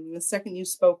fine. And the second you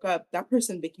spoke up, that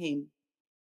person became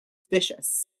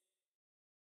vicious.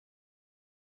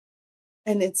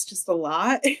 And it's just a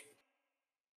lot.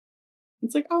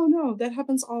 It's like, oh no, that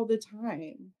happens all the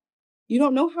time. You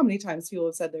don't know how many times people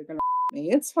have said they're going to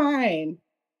me. It's fine.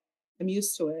 I'm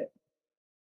used to it.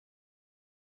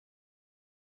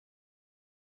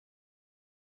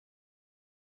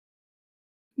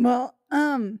 Well,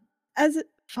 as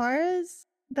far as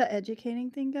the educating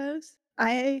thing goes,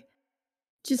 I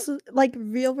just like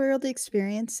real world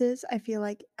experiences, I feel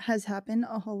like has happened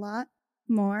a whole lot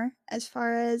more as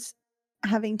far as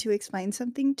having to explain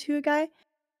something to a guy.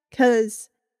 Cause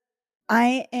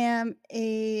I am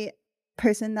a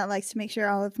person that likes to make sure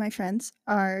all of my friends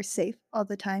are safe all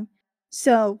the time.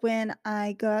 So when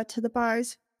I go out to the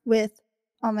bars with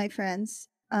all my friends,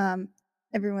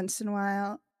 every once in a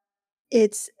while,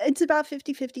 it's about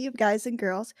 50-50 of guys and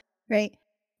girls, right?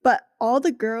 But all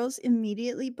the girls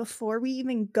immediately before we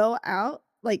even go out,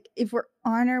 like if we're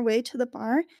on our way to the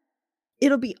bar,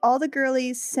 it'll be all the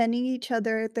girlies sending each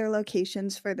other their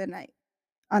locations for the night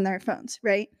on their phones,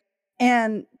 right?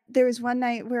 And there was one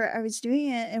night where I was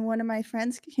doing it and one of my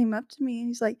friends came up to me and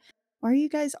he's like, "Why are you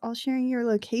guys all sharing your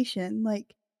location?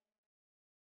 Like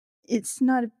it's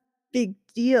not a big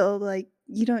deal. Like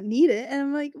you don't need it." And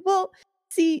I'm like, "Well,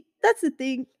 see, that's the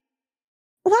thing.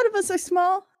 A lot of us are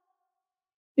small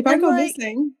If I and go like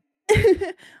missing, well,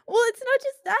 it's not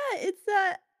just that. It's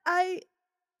that I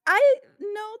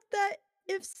know that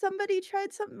if somebody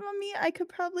tried something on me, I could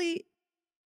probably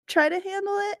try to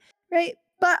handle it, right?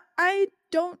 But I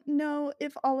don't know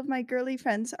if all of my girly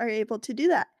friends are able to do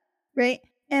that, right?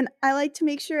 And I like to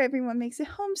make sure everyone makes it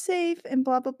home safe and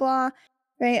blah blah blah,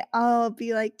 right? I'll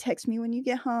be like, text me when you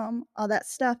get home, all that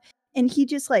stuff. And he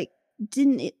just like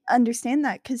didn't understand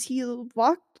that because he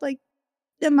walked like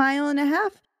a mile and a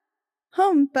half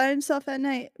home by himself at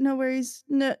night. No worries,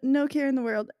 no care in the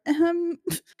world.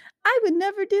 I would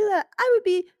never do that. I would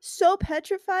be so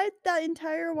petrified that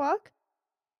entire walk.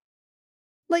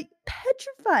 Like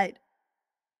petrified.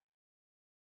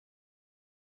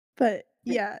 But I,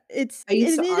 yeah, it's I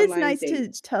used and to it is online nice to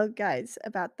date. tell guys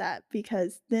about that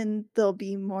because then they'll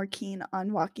be more keen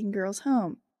on walking girls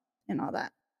home and all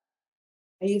that.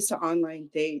 I used to online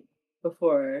date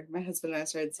before my husband and I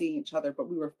started seeing each other, but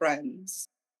we were friends.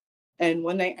 And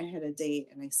one night I had a date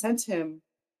and I sent him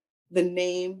the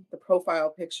name, the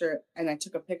profile picture, and I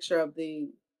took a picture of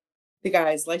the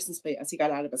guy's license plate as he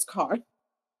got out of his car.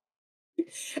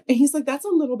 And he's like, "That's a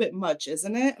little bit much,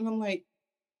 isn't it?" And I'm like,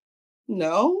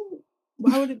 "No.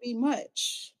 Why would it be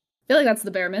much?" I feel like that's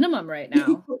the bare minimum right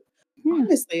now. Yeah.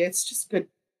 Honestly, it's just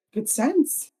good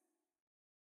sense.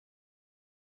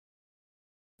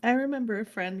 I remember a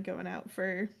friend going out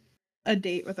for a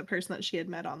date with a person that she had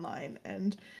met online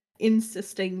and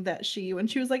insisting that when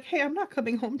she was like, "Hey, I'm not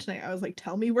coming home tonight." I was like,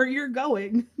 "Tell me where you're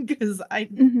going because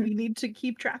Mhm. we need to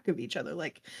keep track of each other.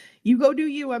 Like, you go do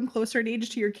you. I'm closer in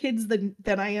age to your kids than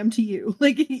I am to you.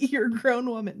 Like, you're a grown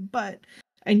woman, but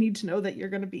I need to know that you're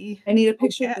going to be I need a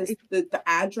picture of okay." the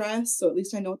address, so at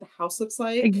least I know what the house looks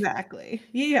like. Exactly.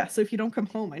 Yeah, so if you don't come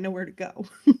home, I know where to go.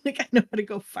 Like, I know how to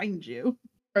go find you.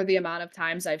 Or the amount of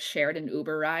times I've shared an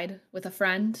Uber ride with a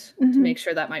friend to Mhm. make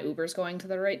sure that my Uber's going to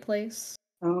the right place.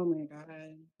 Oh my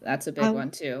god. That's a big I'll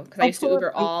one too, because I I'll used to pull up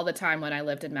Uber all the time when I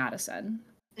lived in Madison.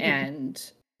 Mhm.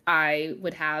 And I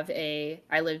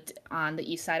lived on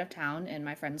the east side of town and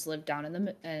my friends lived down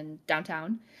in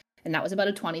downtown, and that was about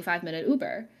a 25-minute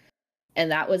Uber.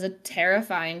 And that was a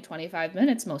terrifying 25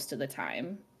 minutes most of the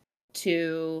time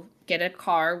to get a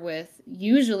car with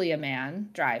usually a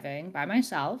man driving by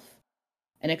myself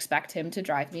and expect him to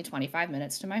drive me 25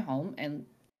 minutes to my home and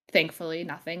Thankfully,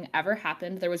 nothing ever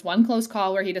happened. There was one close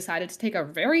call where he decided to take a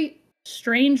very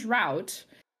strange route,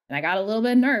 and I got a little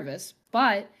bit nervous,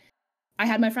 but I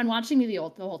had my friend watching me the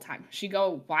whole time. She'd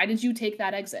go, "Why did you take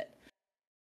that exit?"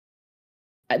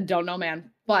 I don't know,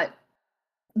 man. But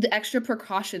the extra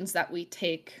precautions that we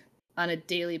take on a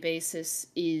daily basis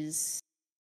is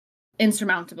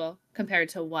insurmountable compared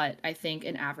to what I think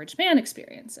an average man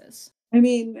experiences. I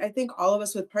mean, I think all of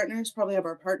us with partners probably have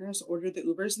our partners order the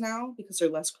Ubers now because they're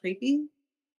less creepy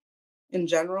in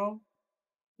general.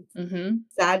 Hmm.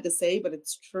 Sad to say, but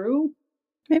it's true.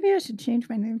 Maybe I should change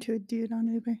my name to a dude on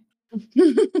Uber.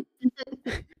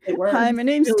 It Hi, works. my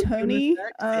name's Really good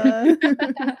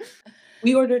with Tony.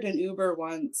 We ordered an Uber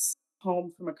once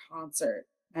home from a concert,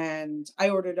 and I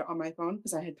ordered it on my phone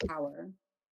because I had power.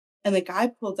 And the guy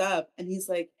pulled up and he's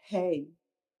like, "Hey,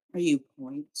 are you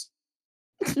Point?"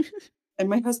 And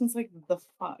my husband's like, "The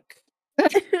fuck?"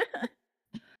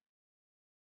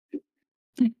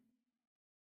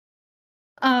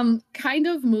 Kind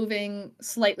of moving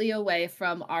slightly away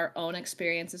from our own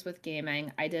experiences with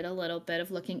gaming, I did a little bit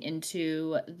of looking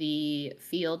into the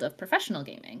field of professional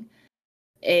gaming,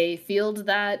 a field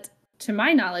that, to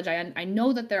my knowledge, I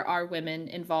know that there are women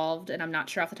involved, and I'm not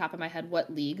sure off the top of my head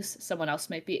what leagues. Someone else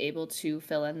might be able to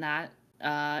fill in that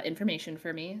information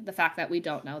for me. The fact that we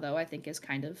don't know, though, I think is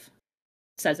kind of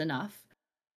says enough.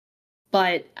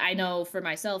 But I know for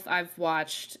myself, I've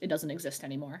watched, it doesn't exist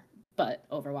anymore, but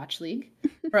Overwatch League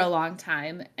for a long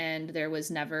time, and there was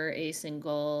never a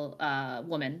single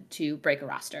woman to break a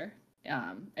roster,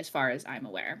 as far as I'm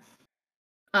aware.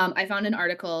 I found an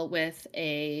article with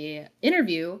a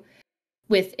interview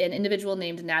with an individual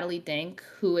named Natalie Dank,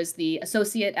 who is the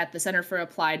associate at the Center for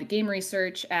Applied Game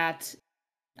Research at,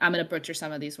 I'm going to butcher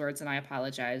some of these words and I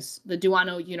apologize, the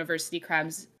Duano University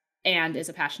Krems, and is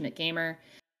a passionate gamer.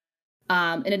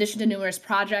 In addition to numerous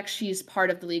projects, she's part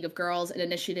of the League of Girls, an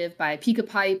initiative by Pika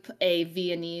Pipe, a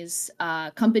Viennese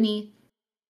company,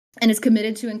 and is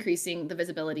committed to increasing the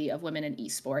visibility of women in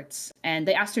esports. And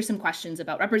they asked her some questions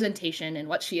about representation and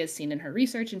what she has seen in her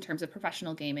research in terms of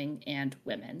professional gaming and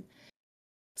women.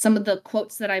 Some of the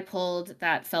quotes that I pulled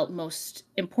that felt most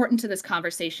important to this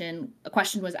conversation, a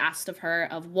question was asked of her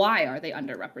of why are they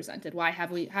underrepresented? Why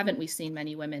haven't we seen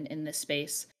many women in this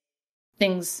space?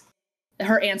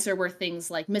 Her answer were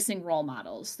things like missing role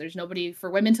models. There's nobody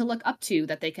for women to look up to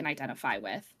that they can identify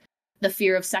with. The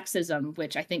fear of sexism,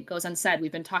 which I think goes unsaid.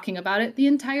 We've been talking about it the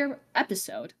entire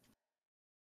episode.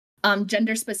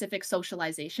 Gender-specific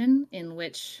socialization, in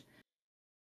which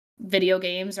video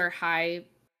games or high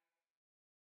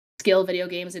skill video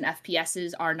games and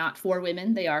FPSs are not for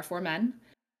women, they are for men.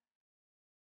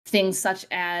 Things such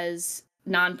as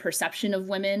non-perception of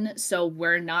women, so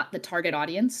we're not the target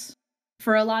audience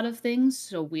for a lot of things,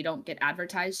 so we don't get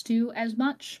advertised to as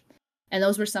much. And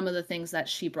those were some of the things that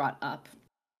she brought up.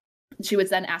 She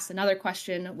was then asked another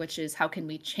question, which is how can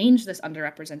we change this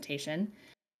underrepresentation?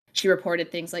 She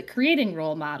reported things like creating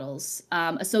role models,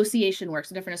 association work,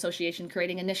 so different association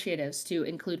creating initiatives to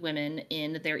include women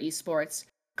in their esports,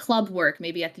 club work,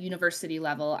 maybe at the university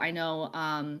level. I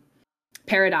know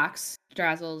Paradox,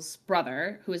 Drazel's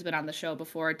brother, who has been on the show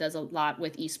before, does a lot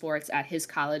with esports at his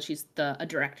college. He's a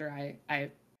director,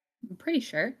 I'm pretty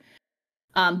sure.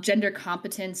 Gender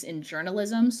competence in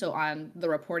journalism, so on the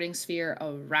reporting sphere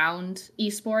around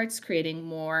esports, creating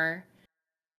more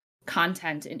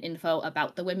content and info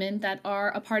about the women that are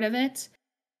a part of it.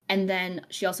 And then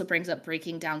she also brings up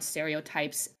breaking down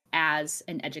stereotypes as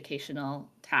an educational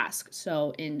task.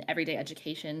 So in everyday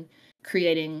education,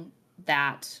 creating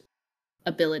that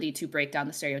ability to break down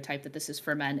the stereotype that this is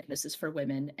for men, this is for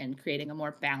women, and creating a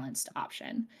more balanced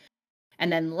option.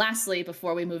 And then lastly,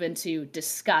 before we move into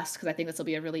discuss, because I think this will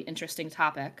be a really interesting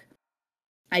topic,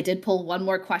 I did pull one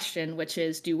more question, which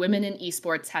is, do women in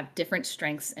esports have different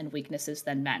strengths and weaknesses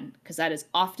than men? Because that is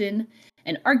often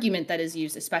an argument that is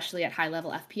used, especially at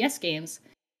high-level FPS games,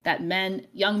 that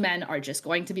young men are just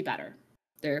going to be better.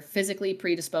 They're physically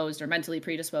predisposed or mentally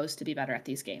predisposed to be better at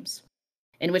these games.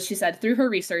 In which she said, through her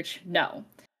research, no.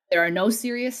 There are no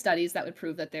serious studies that would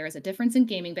prove that there is a difference in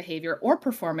gaming behavior or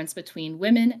performance between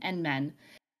women and men.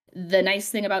 The nice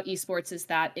thing about esports is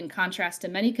that, in contrast to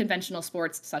many conventional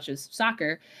sports, such as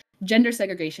soccer, gender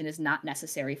segregation is not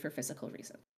necessary for physical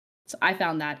reasons. So I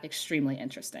found that extremely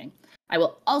interesting. I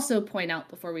will also point out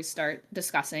before we start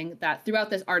discussing that throughout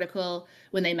this article,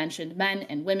 when they mentioned men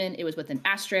and women, it was with an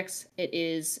asterisk. It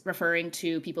is referring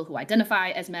to people who identify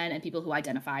as men and people who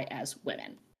identify as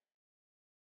women.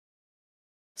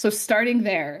 So starting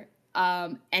there,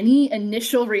 any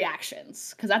initial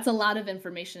reactions, because that's a lot of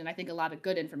information and I think a lot of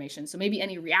good information. So maybe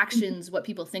any reactions, what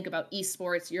people think about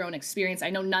esports, your own experience. I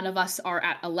know none of us are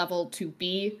at a level to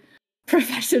be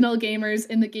professional gamers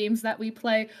in the games that we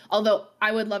play, although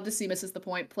I would love to see Mrs. The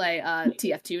Point play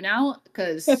TF2 now,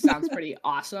 because sounds pretty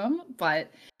awesome,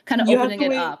 but kind of You have opening to it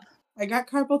wait. up. I got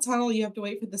carpal tunnel. You have to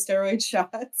wait for the steroid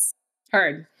shots.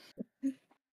 Heard.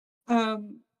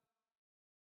 Um,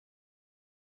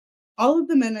 all of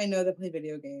the men I know that play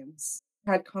video games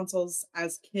had consoles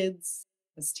as kids,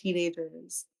 as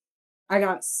teenagers. I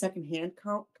got secondhand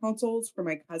consoles for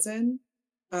my cousin,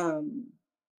 um,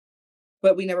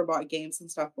 but we never bought games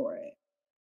and stuff for it.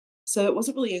 So it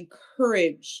wasn't really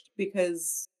encouraged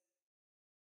because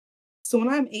so when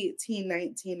I'm 18,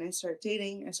 19, I start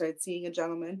dating, I started seeing a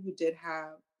gentleman who did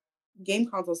have game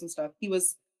consoles and stuff. He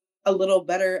was a little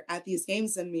better at these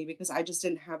games than me because I just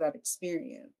didn't have that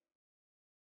experience.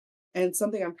 And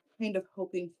something I'm kind of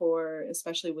hoping for,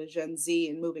 especially with Gen Z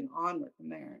and moving onward from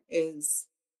there, is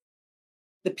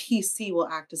the PC will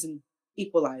act as an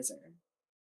equalizer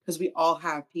because we all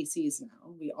have PCs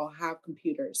now. We all have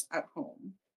computers at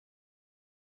home.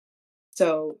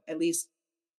 So at least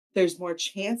there's more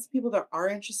chance people that are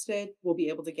interested will be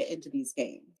able to get into these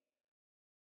games.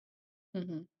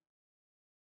 Hmm.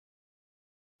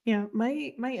 Yeah,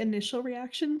 my initial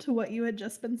reaction to what you had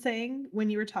just been saying when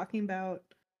you were talking about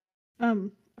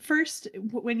first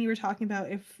when you were talking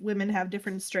about if women have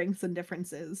different strengths and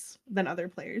differences than other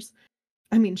players.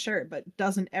 I mean, sure, but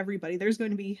doesn't everybody? There's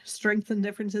going to be strengths and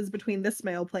differences between this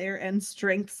male player and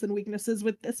strengths and weaknesses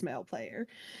with this male player.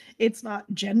 It's not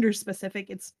gender specific,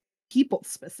 it's people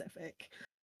specific.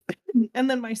 And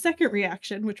then my second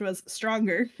reaction, which was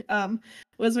stronger,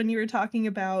 was when you were talking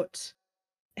about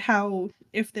how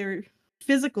if their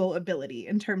physical ability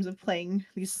in terms of playing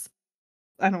these,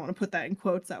 I don't want to put that in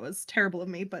quotes, that was terrible of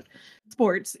me, but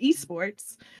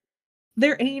esports,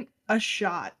 there ain't a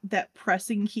shot that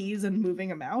pressing keys and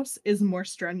moving a mouse is more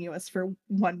strenuous for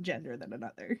one gender than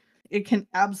another. It can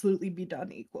absolutely be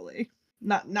done equally.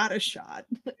 Not a shot.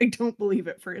 I don't believe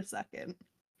it for a second.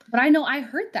 But I know I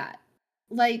heard that.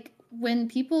 Like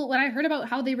when I heard about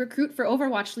how they recruit for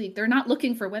Overwatch League, they're not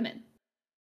looking for women.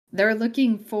 They're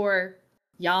looking for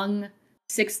young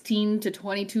 16 to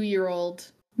 22-year-old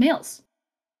males.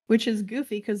 Which is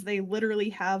goofy because they literally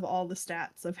have all the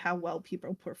stats of how well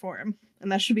people perform. And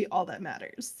that should be all that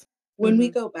matters. When we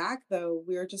go back, though,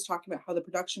 we were just talking about how the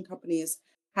production companies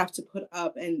have to put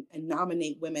up and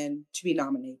nominate women to be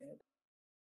nominated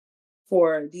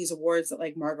for these awards that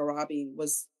like Margot Robbie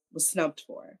was snubbed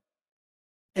for.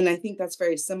 And I think that's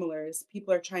very similar as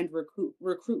people are trying to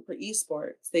recruit for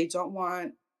esports. They don't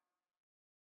want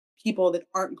people that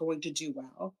aren't going to do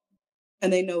well.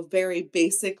 And they know very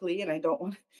basically, and I don't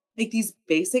want like these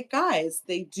basic guys,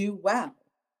 they do well.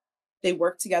 They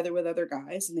work together with other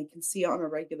guys and they can see it on a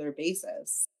regular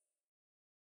basis.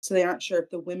 So they aren't sure if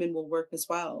the women will work as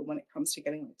well when it comes to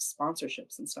getting like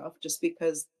sponsorships and stuff, just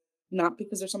because not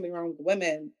because there's something wrong with the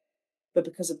women, but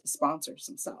because of the sponsors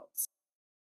themselves.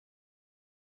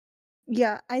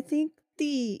 Yeah, I think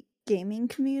the gaming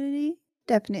community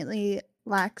definitely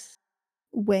lacks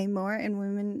way more in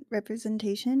women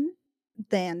representation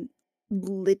than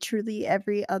literally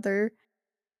every other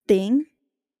thing,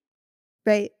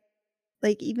 right?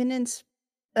 Like even in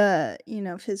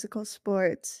physical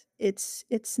sports, it's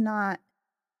not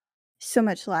so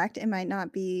much lacked. It might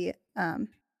not be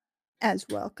as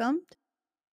welcomed.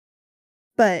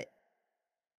 But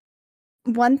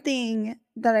one thing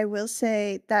that I will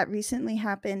say that recently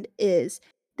happened is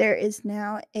there is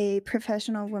now a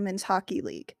professional women's hockey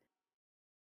league,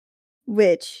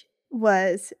 which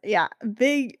was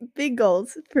big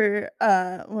goals for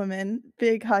women,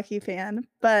 big hockey fan,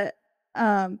 but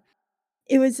um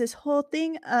it was this whole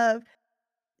thing of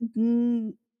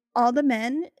all the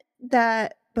men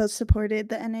that both supported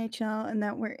the NHL and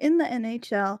that were in the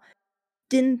NHL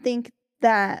didn't think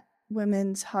that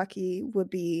women's hockey would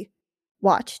be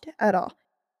watched at all.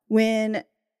 When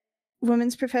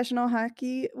women's professional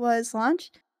hockey was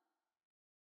launched,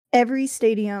 every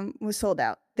stadium was sold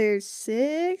out. There's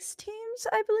 6 teams,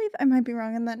 I believe. I might be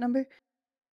wrong on that number.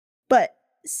 But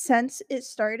since it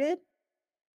started,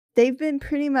 they've been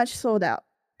pretty much sold out.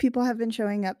 People have been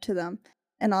showing up to them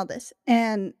and all this.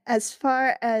 And as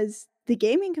far as the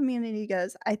gaming community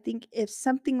goes, I think if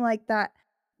something like that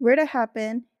were to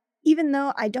happen, even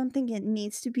though I don't think it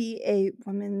needs to be a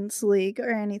women's league or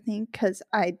anything, because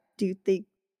I do think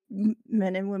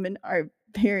men and women are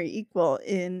very equal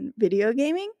in video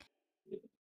gaming.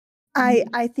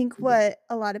 I think what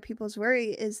a lot of people's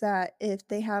worry is that if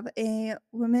they have a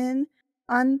woman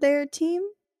on their team,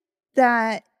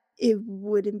 that it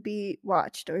wouldn't be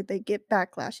watched or they get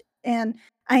backlash. And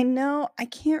I know I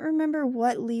can't remember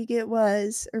what league it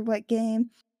was or what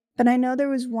game, but I know there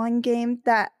was one game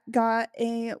that got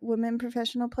a women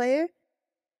professional player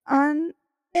on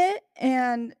it,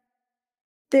 and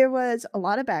there was a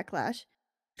lot of backlash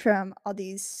from all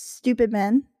these stupid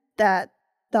men that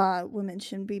thought women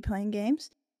shouldn't be playing games.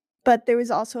 But there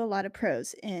was also a lot of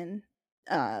pros in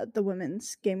the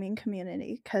women's gaming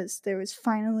community because there was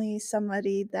finally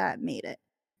somebody that made it,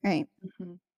 right?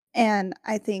 Mhm. And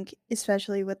I think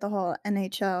especially with the whole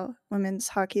NHL Women's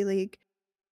Hockey League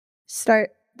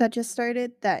that just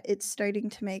started, that it's starting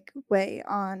to make way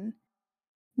on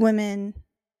women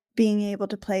being able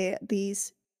to play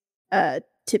these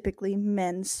typically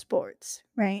men's sports,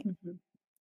 right? Mhm.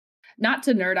 Not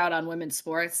to nerd out on women's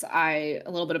sports, a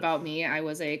little bit about me. I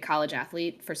was a college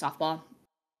athlete for softball,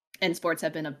 and sports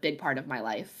have been a big part of my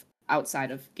life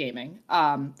outside of gaming.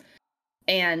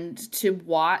 And to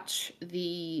watch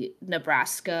the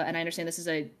Nebraska, and I understand this is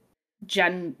a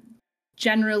gen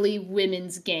generally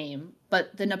women's game,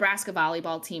 but the Nebraska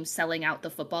volleyball team selling out the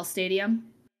football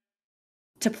stadium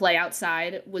to play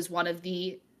outside was one of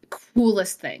the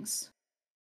coolest things.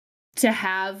 To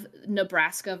have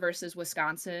Nebraska versus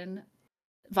Wisconsin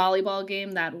volleyball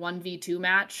game, that 1v2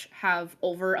 match, have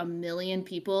over 1 million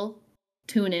people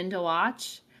tune in to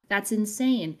watch, that's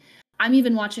insane. I'm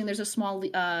even watching, there's a small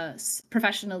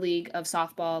professional league of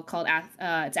softball called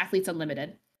it's Athletes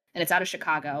Unlimited, and it's out of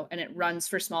Chicago, and it runs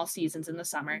for small seasons in the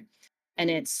summer, and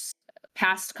it's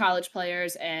past college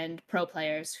players and pro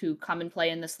players who come and play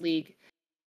in this league.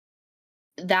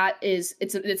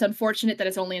 It's unfortunate that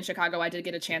it's only in Chicago. I did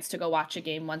get a chance to go watch a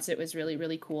game once. It was really,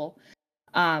 really cool.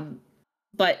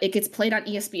 But it gets played on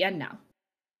ESPN now.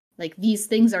 Like, these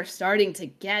things are starting to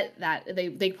get that.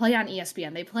 They play on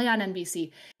ESPN. They play on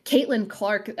NBC. Caitlin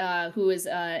Clark, who is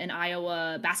an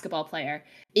Iowa basketball player,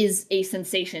 is a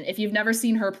sensation. If you've never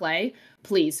seen her play,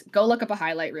 please go look up a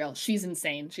highlight reel. She's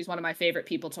insane. She's one of my favorite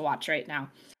people to watch right now.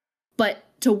 But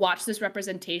to watch this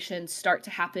representation start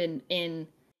to happen in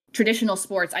traditional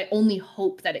sports, I only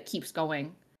hope that it keeps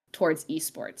going towards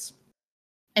esports.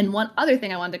 And one other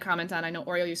thing I wanted to comment on, I know,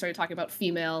 Oriel, you started talking about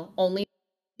female-only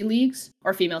leagues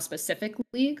or female-specific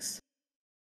leagues.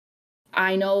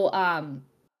 I know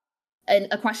and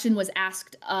a question was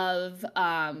asked of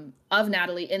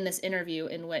Natalie in this interview,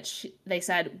 in which they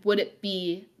said, would it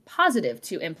be positive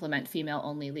to implement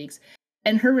female-only leagues?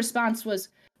 And her response was,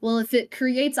 well, if it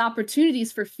creates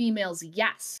opportunities for females,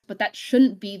 yes, but that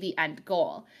shouldn't be the end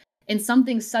goal. In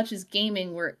something such as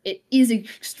gaming, where it is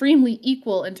extremely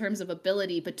equal in terms of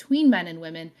ability between men and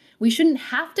women, we shouldn't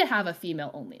have to have a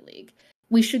female-only league.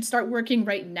 We should start working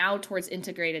right now towards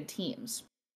integrated teams.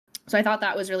 So I thought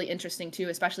that was really interesting too,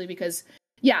 especially because,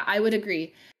 yeah, I would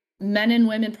agree. Men and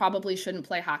women probably shouldn't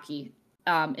play hockey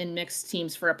in mixed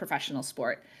teams for a professional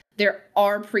sport. There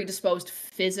are predisposed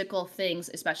physical things,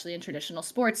 especially in traditional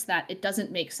sports, that it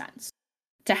doesn't make sense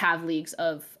to have leagues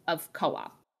of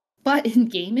co-op. But in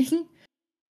gaming,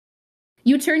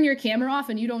 you turn your camera off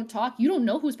and you don't talk, you don't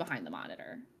know who's behind the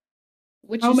monitor.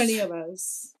 How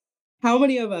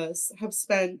many of us have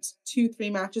spent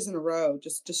 2-3 matches in a row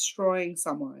just destroying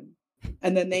someone,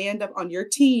 and then they end up on your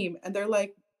team and they're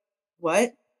like,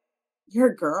 what?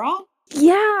 You're a girl?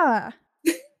 Yeah.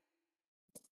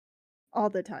 All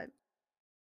the time.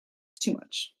 Too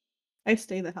much. I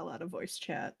stay the hell out of voice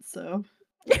chat, so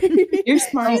You're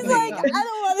smart. She's Oh my like, God.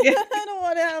 I don't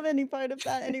want to have any part of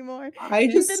that anymore. I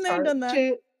just Been there, start done that.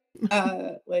 shit.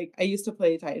 Like, I used to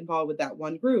play Titanfall with that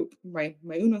one group, my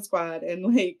Uno squad,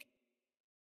 and like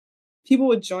people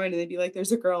would join and they'd be like,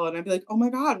 there's a girl, and I'd be like, oh my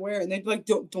god, where? And they'd be like,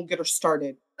 don't get her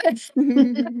started.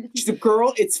 She's a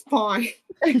girl, it's fine.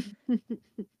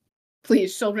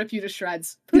 Please, she'll rip you to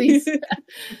shreds. Please.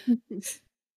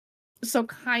 So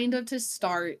kind of to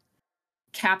start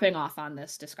capping off on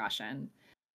this discussion,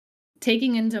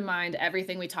 taking into mind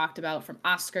everything we talked about, from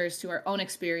Oscars to our own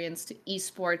experience to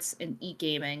esports and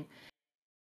e-gaming,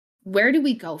 where do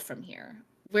we go from here?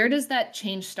 Where does that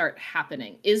change start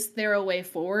happening? Is there a way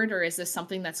forward, or is this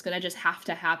something that's going to just have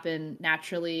to happen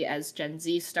naturally as Gen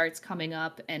Z starts coming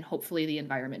up and hopefully the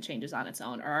environment changes on its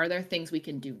own? Or are there things we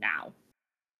can do now?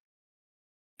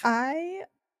 I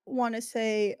want to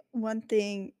say one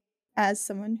thing as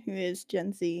someone who is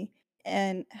Gen Z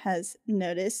and has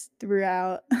noticed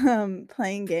throughout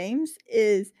playing games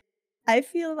is I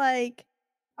feel like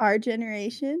our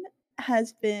generation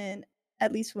has been,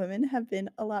 at least women, have been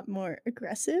a lot more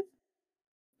aggressive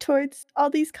towards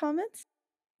all these comments,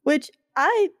 which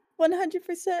I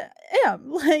 100%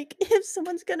 am. Like, if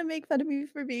someone's gonna make fun of me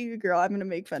for being a girl, I'm gonna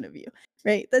make fun of you,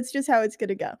 right? That's just how it's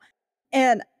gonna go.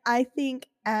 And I think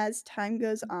as time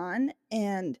goes on,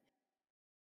 and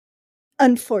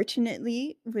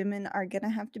unfortunately, women are gonna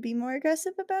have to be more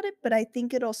aggressive about it, but I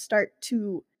think it'll start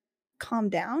to calm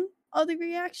down all the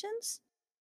reactions.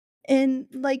 And,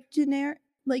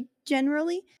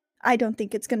 generally, I don't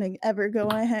think it's gonna ever go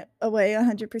away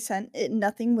 100%.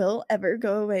 Nothing will ever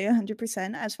go away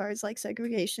 100% as far as, like,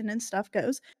 segregation and stuff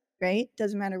goes, right?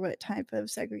 Doesn't matter what type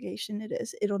of segregation it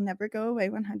is. It'll never go away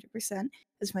 100%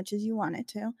 as much as you want it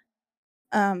to.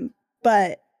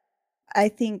 But I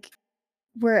think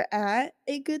we're at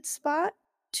a good spot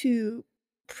to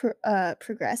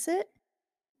progress it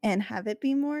and have it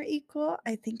be more equal.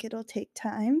 I think it'll take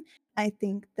time. I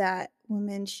think that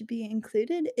women should be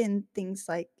included in things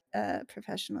like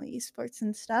professional esports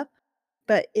and stuff,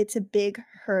 but it's a big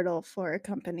hurdle for a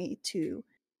company to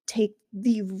take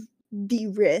the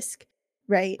risk,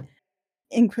 right?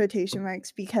 In quotation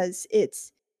marks, because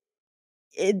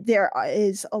there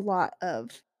is a lot of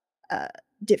uh,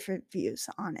 different views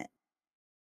on it.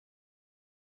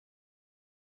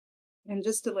 And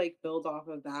just to like build off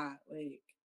of that, like,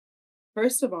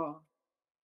 first of all,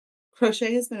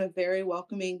 crochet has been a very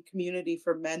welcoming community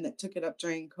for men that took it up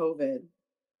during COVID.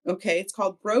 Okay, it's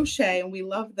called Brochet and we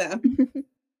love them.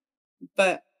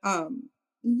 But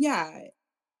yeah,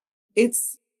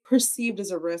 it's perceived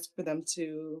as a risk for them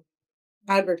to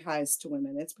advertise to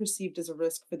women. It's perceived as a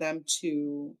risk for them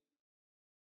to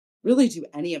really do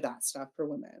any of that stuff for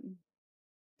women.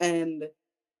 And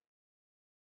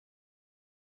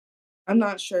I'm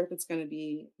not sure if it's going to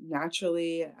be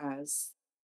naturally as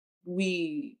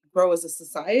we grow as a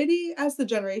society, as the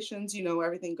generations,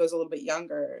 everything goes a little bit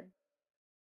younger.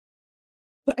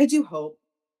 But I do hope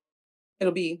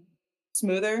it'll be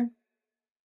smoother.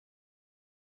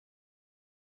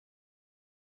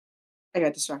 I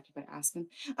got distracted by Aspen.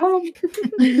 Um,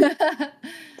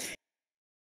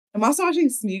 I'm also watching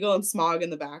Smeagol and Smog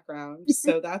in the background,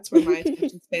 so that's where my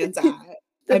attention span's at.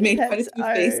 The I made quite a pets few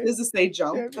are faces as they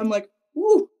jumped. I'm charming. like,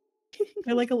 "Ooh."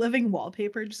 They're like a living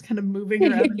wallpaper, just kind of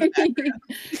moving around in the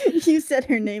background. You said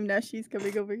her name, now she's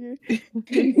coming over here.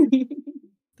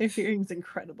 Their hearing's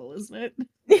incredible, isn't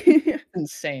it?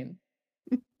 Insane.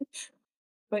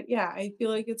 But yeah, I feel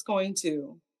like it's going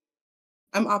to.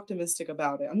 I'm optimistic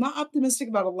about it. I'm not optimistic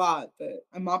about a lot, but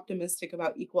I'm optimistic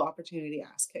about equal opportunity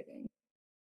ass kicking.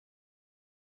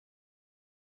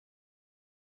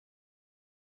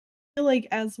 Feel like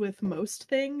as with most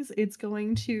things, it's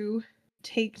going to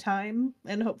take time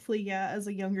and hopefully, yeah, as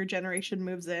a younger generation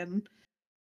moves in,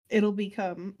 it'll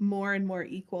become more and more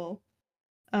equal.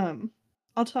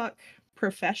 I'll talk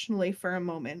professionally for a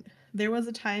moment. There was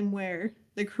a time where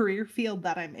the career field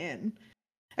that I'm in,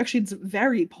 actually it's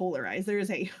very polarized. There is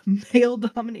a male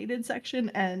dominated section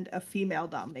and a female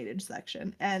dominated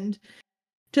section. And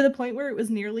to the point where it was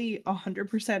nearly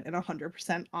 100% and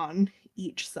 100% on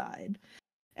each side.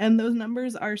 And those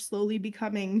numbers are slowly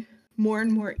becoming more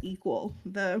and more equal.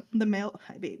 The male,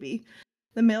 hi baby,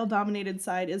 the male dominated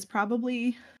side is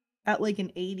probably at like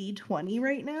an 80-20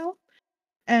 right now.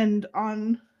 And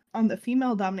on the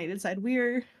female dominated side,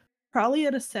 we're probably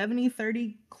at a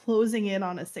 70-30, closing in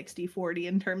on a 60-40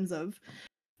 in terms of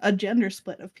a gender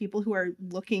split of people who are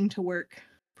looking to work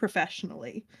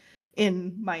professionally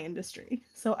in my industry.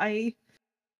 So I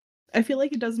feel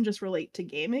like it doesn't just relate to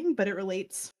gaming, but it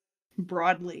relates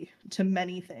broadly to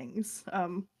many things.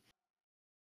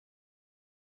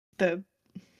 The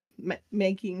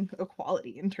making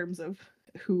equality in terms of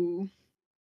who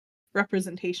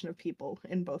representation of people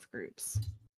in both groups.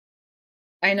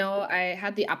 I know I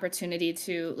had the opportunity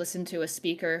to listen to a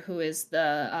speaker who is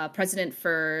the president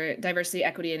for diversity,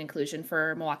 equity, and inclusion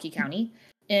for Milwaukee County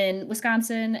in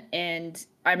Wisconsin. And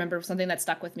I remember something that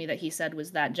stuck with me that he said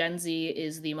was that Gen Z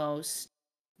is the most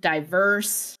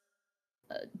diverse,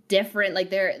 different,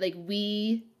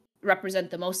 we represent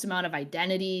the most amount of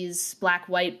identities: black,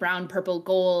 white, brown, purple,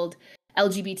 gold,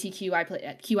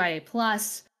 LGBTQIA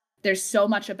plus. There's so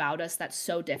much about us that's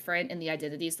so different in the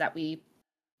identities that we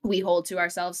hold to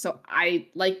ourselves. So I,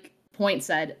 like Point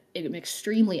said, I'm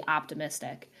extremely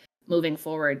optimistic moving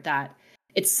forward that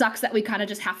it sucks that we kind of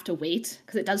just have to wait,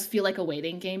 because it does feel like a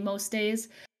waiting game most days.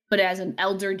 But as an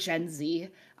elder Gen Z,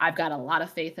 I've got a lot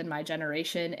of faith in my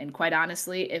generation. And quite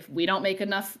honestly, if we don't make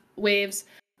enough waves,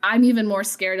 I'm even more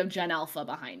scared of Gen Alpha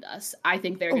behind us. I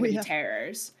think they're going to be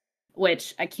terrors,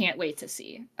 which I can't wait to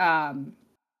see.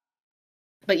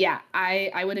 But yeah,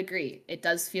 I would agree. It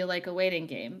does feel like a waiting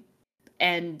game.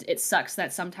 And it sucks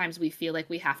that sometimes we feel like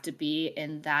we have to be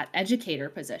in that educator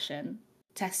position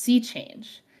to see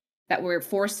change, that we're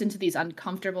forced into these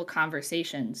uncomfortable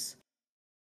conversations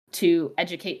to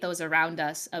educate those around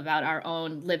us about our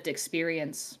own lived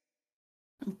experience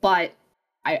But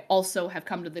I also have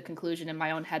come to the conclusion in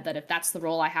my own head that if that's the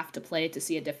role I have to play to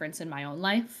see a difference in my own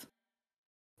life,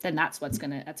 then that's what it's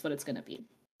gonna be.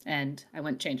 And I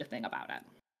wouldn't change a thing about it.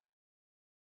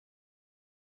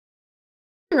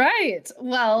 Right.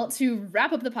 Well, to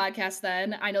wrap up the podcast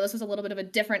then, I know this was a little bit of a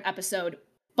different episode,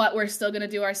 but we're still going to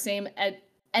do our same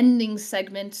ending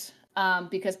segment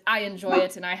because I enjoy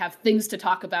it and I have things to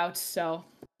talk about, so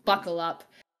buckle up.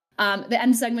 The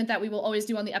end segment that we will always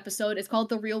do on the episode is called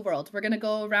The Real World. We're going to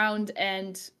go around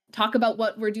and talk about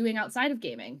what we're doing outside of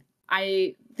gaming.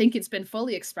 I think it's been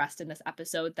fully expressed in this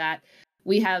episode that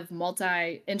we have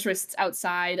multi-interests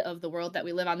outside of the world that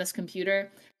we live on this computer.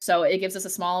 So it gives us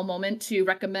a small moment to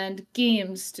recommend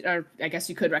games, or I guess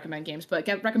you could recommend games, but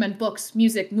recommend books,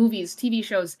 music, movies, TV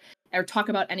shows, or talk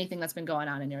about anything that's been going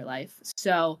on in your life.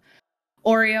 So,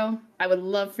 Oreo, I would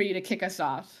love for you to kick us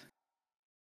off.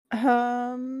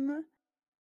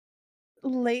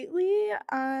 Lately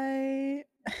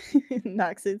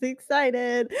Nox is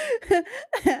excited.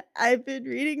 I've been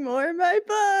reading more of my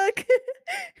book.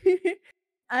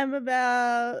 I'm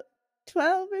about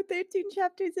 12 or 13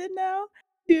 chapters in now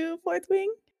to Fourth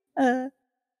Wing.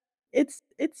 It's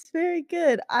very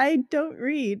good. I don't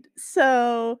read,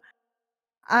 so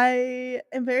I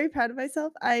am very proud of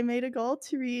myself. I made a goal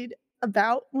to read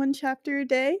about 1 chapter a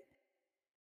day.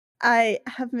 I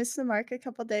have missed the mark a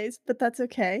couple days, but that's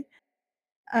okay.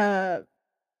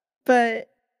 But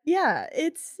yeah,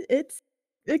 it's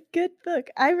a good book.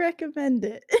 I recommend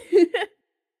it.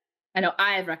 I know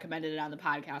I've recommended it on the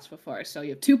podcast before, so you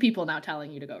have 2 people now telling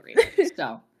you to go read it.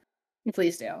 So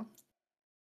please do.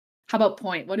 How about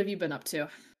Point? What have you been up to?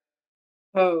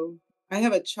 Oh, I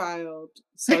have a child,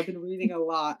 so I've been reading a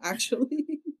lot,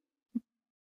 actually.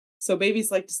 So babies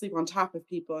like to sleep on top of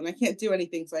people, and I can't do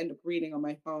anything, so I end up reading on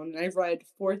my phone. And I've read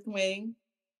Fourth Wing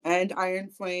and Iron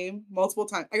Flame multiple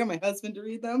times. I got my husband to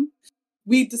read them.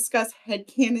 We discuss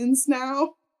headcanons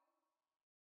now.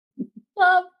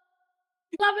 Love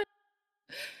it.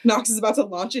 Nox is about to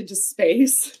launch into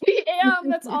space. I am.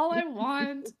 That's all I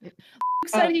want.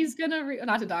 Said he's gonna read.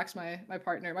 Not to dox my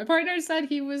partner. My partner said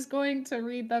he was going to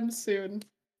read them soon.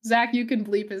 Zach, you can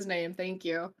bleep his name. Thank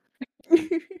you.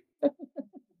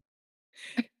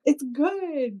 It's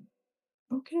good.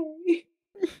 Okay.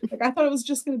 Like, I thought it was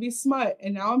just going to be smut,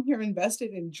 and now I'm here invested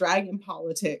in dragon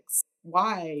politics.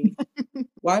 Why?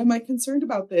 Why am I concerned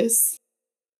about this?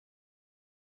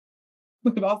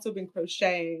 I've also been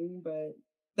crocheting, but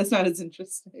that's not as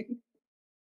interesting.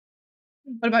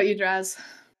 What about you, Draz?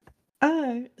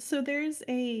 So there's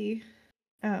a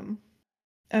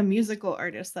musical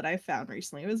artist that I found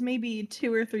recently. It was maybe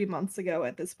 2 or 3 months ago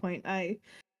at this point.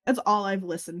 That's all I've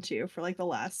listened to for like the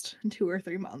last 2 or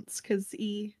 3 months, because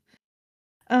he's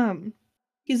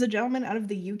a gentleman out of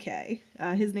the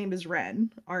UK. His name is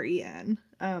Ren, R-E-N.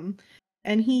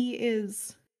 And he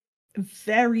is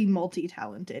very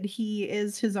multi-talented. He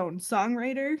is his own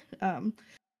songwriter.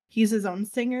 He's his own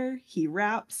singer. He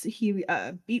raps. He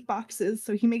beatboxes.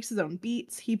 So he makes his own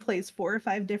beats. He plays 4 or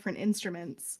 5 different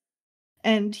instruments.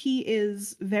 And he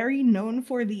is very known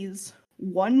for these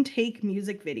one-take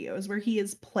music videos where he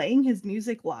is playing his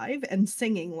music live and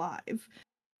singing live.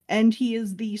 And he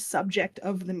is the subject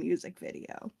of the music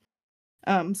video.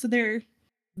 So they're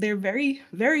very,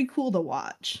 very cool to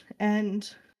watch.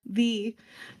 And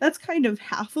that's kind of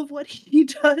half of what he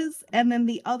does. And then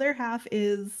the other half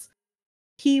is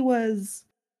he was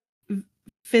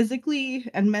physically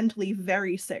and mentally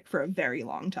very sick for a very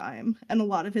long time. And a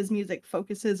lot of his music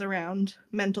focuses around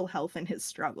mental health and his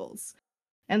struggles.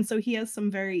 And so he has some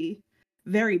very,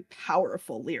 very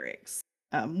powerful lyrics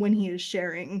when he is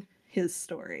sharing his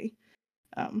story.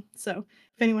 So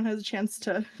if anyone has a chance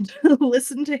to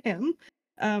listen to him,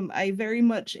 I very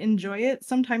much enjoy it.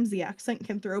 Sometimes the accent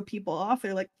can throw people off.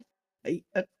 They're like,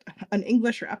 an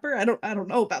English rapper? I don't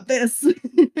know about this.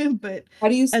 But how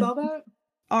do you spell that?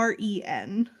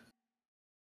 R-E-N.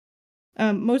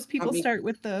 Most people start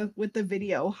with the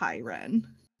video Hi Ren.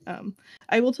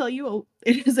 I will tell you,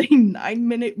 it is a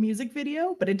 9-minute music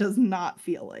video, but it does not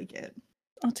feel like it.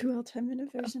 I'll do a 10-minute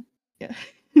version. Yeah.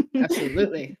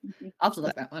 Absolutely. I'll have to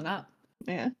look that one up.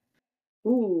 Yeah.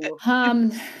 Ooh.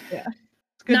 Yeah.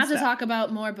 Not to talk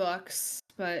about more books,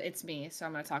 but it's me, so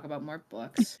I'm going to talk about more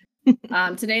books.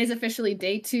 Today is officially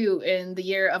day 2 in the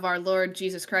year of our Lord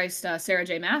Jesus Christ, Sarah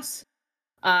J. Maas.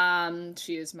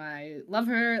 She is my love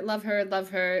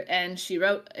her, and she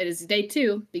wrote, it is day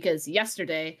 2 because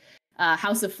yesterday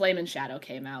House of Flame and Shadow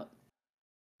came out.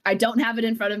 I don't have it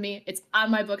in front of me. It's on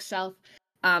my bookshelf.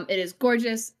 It is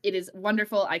gorgeous. It is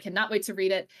wonderful. I cannot wait to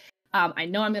read it. I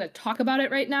know I'm going to talk about it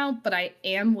right now, but I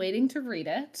am waiting to read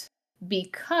it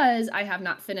because I have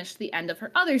not finished the end of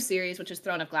her other series, which is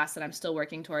Throne of Glass, that I'm still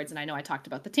working towards. And I know I talked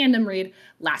about the tandem read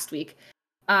last week.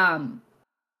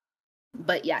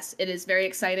 But yes, it is very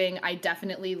exciting. I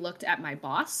definitely looked at my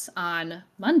boss on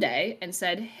Monday and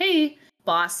said, hey,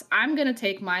 boss, I'm going to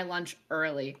take my lunch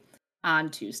early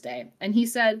on Tuesday. And he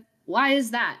said, why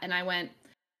is that? And I went,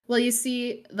 well, you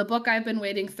see, the book I've been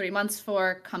waiting 3 months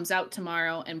for comes out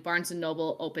tomorrow, and Barnes &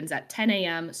 Noble opens at 10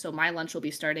 a.m., so my lunch will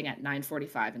be starting at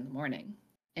 9:45 in the morning.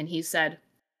 And he said,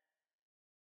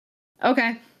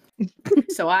 okay.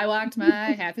 So I walked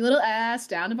my happy little ass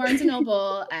down to Barnes &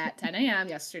 Noble at 10 a.m.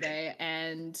 yesterday,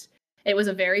 and it was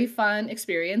a very fun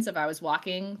experience. I was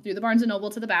walking through the Barnes & Noble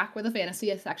to the back where the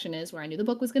fantasy section is, where I knew the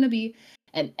book was going to be,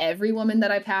 and every woman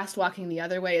that I passed walking the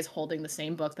other way is holding the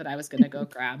same book that I was going to go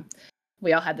grab.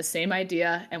 We all had the same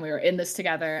idea, and we were in this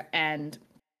together. And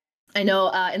I know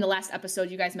in the last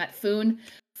episode, you guys met Foon.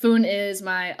 Foon is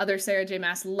my other Sarah J.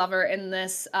 Maas lover in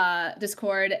this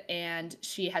Discord, and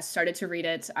she has started to read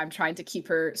it. I'm trying to keep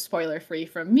her spoiler-free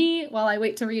from me while I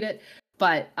wait to read it.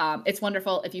 But it's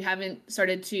wonderful. If you haven't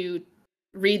started to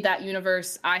read that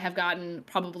universe, I have gotten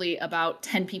probably about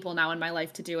 10 people now in my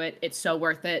life to do it. It's so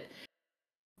worth it.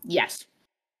 Yes.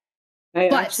 I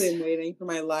actually am waiting for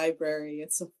my library.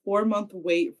 It's a 4-month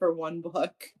wait for one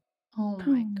book. Oh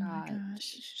my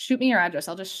gosh. Shoot me your address.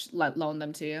 I'll just loan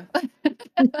them to you.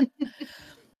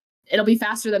 It'll be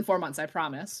faster than 4 months, I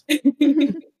promise.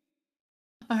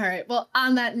 All right. Well,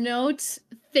 on that note,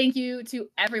 thank you to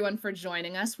everyone for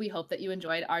joining us. We hope that you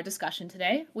enjoyed our discussion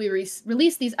today. We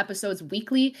release these episodes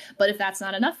weekly, but if that's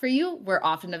not enough for you, we're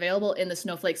often available in the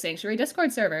Snowflake Sanctuary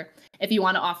Discord server. If you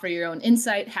want to offer your own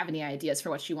insight, have any ideas for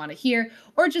what you want to hear,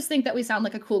 or just think that we sound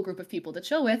like a cool group of people to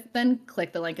chill with, then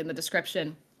click the link in the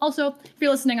description. Also, if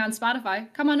you're listening on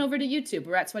Spotify, come on over to YouTube.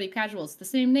 We're at Sweaty Casuals, the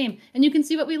same name, and you can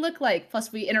see what we look like.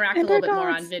 Plus, we interact a little bit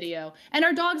more on video. And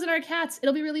our dogs and our cats.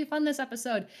 It'll be really fun this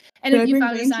episode. And if you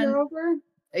found us on over?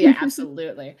 Yeah,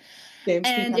 absolutely.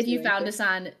 And if you found us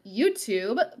on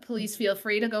YouTube, please feel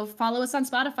free to go follow us on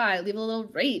Spotify. Leave a little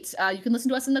rate. You can listen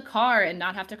to us in the car and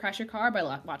not have to crash your car by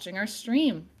watching our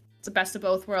stream. It's the best of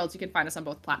both worlds. You can find us on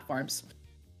both platforms.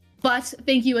 But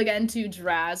thank you again to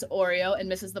Draz, Oreo,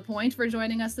 and Mrs. The Point for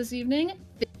joining us this evening.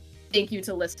 Thank you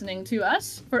for listening to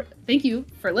us.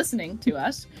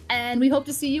 And we hope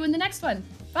to see you in the next one.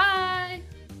 Bye.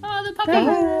 Oh, the puppy.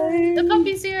 Bye. The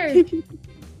puppy's here.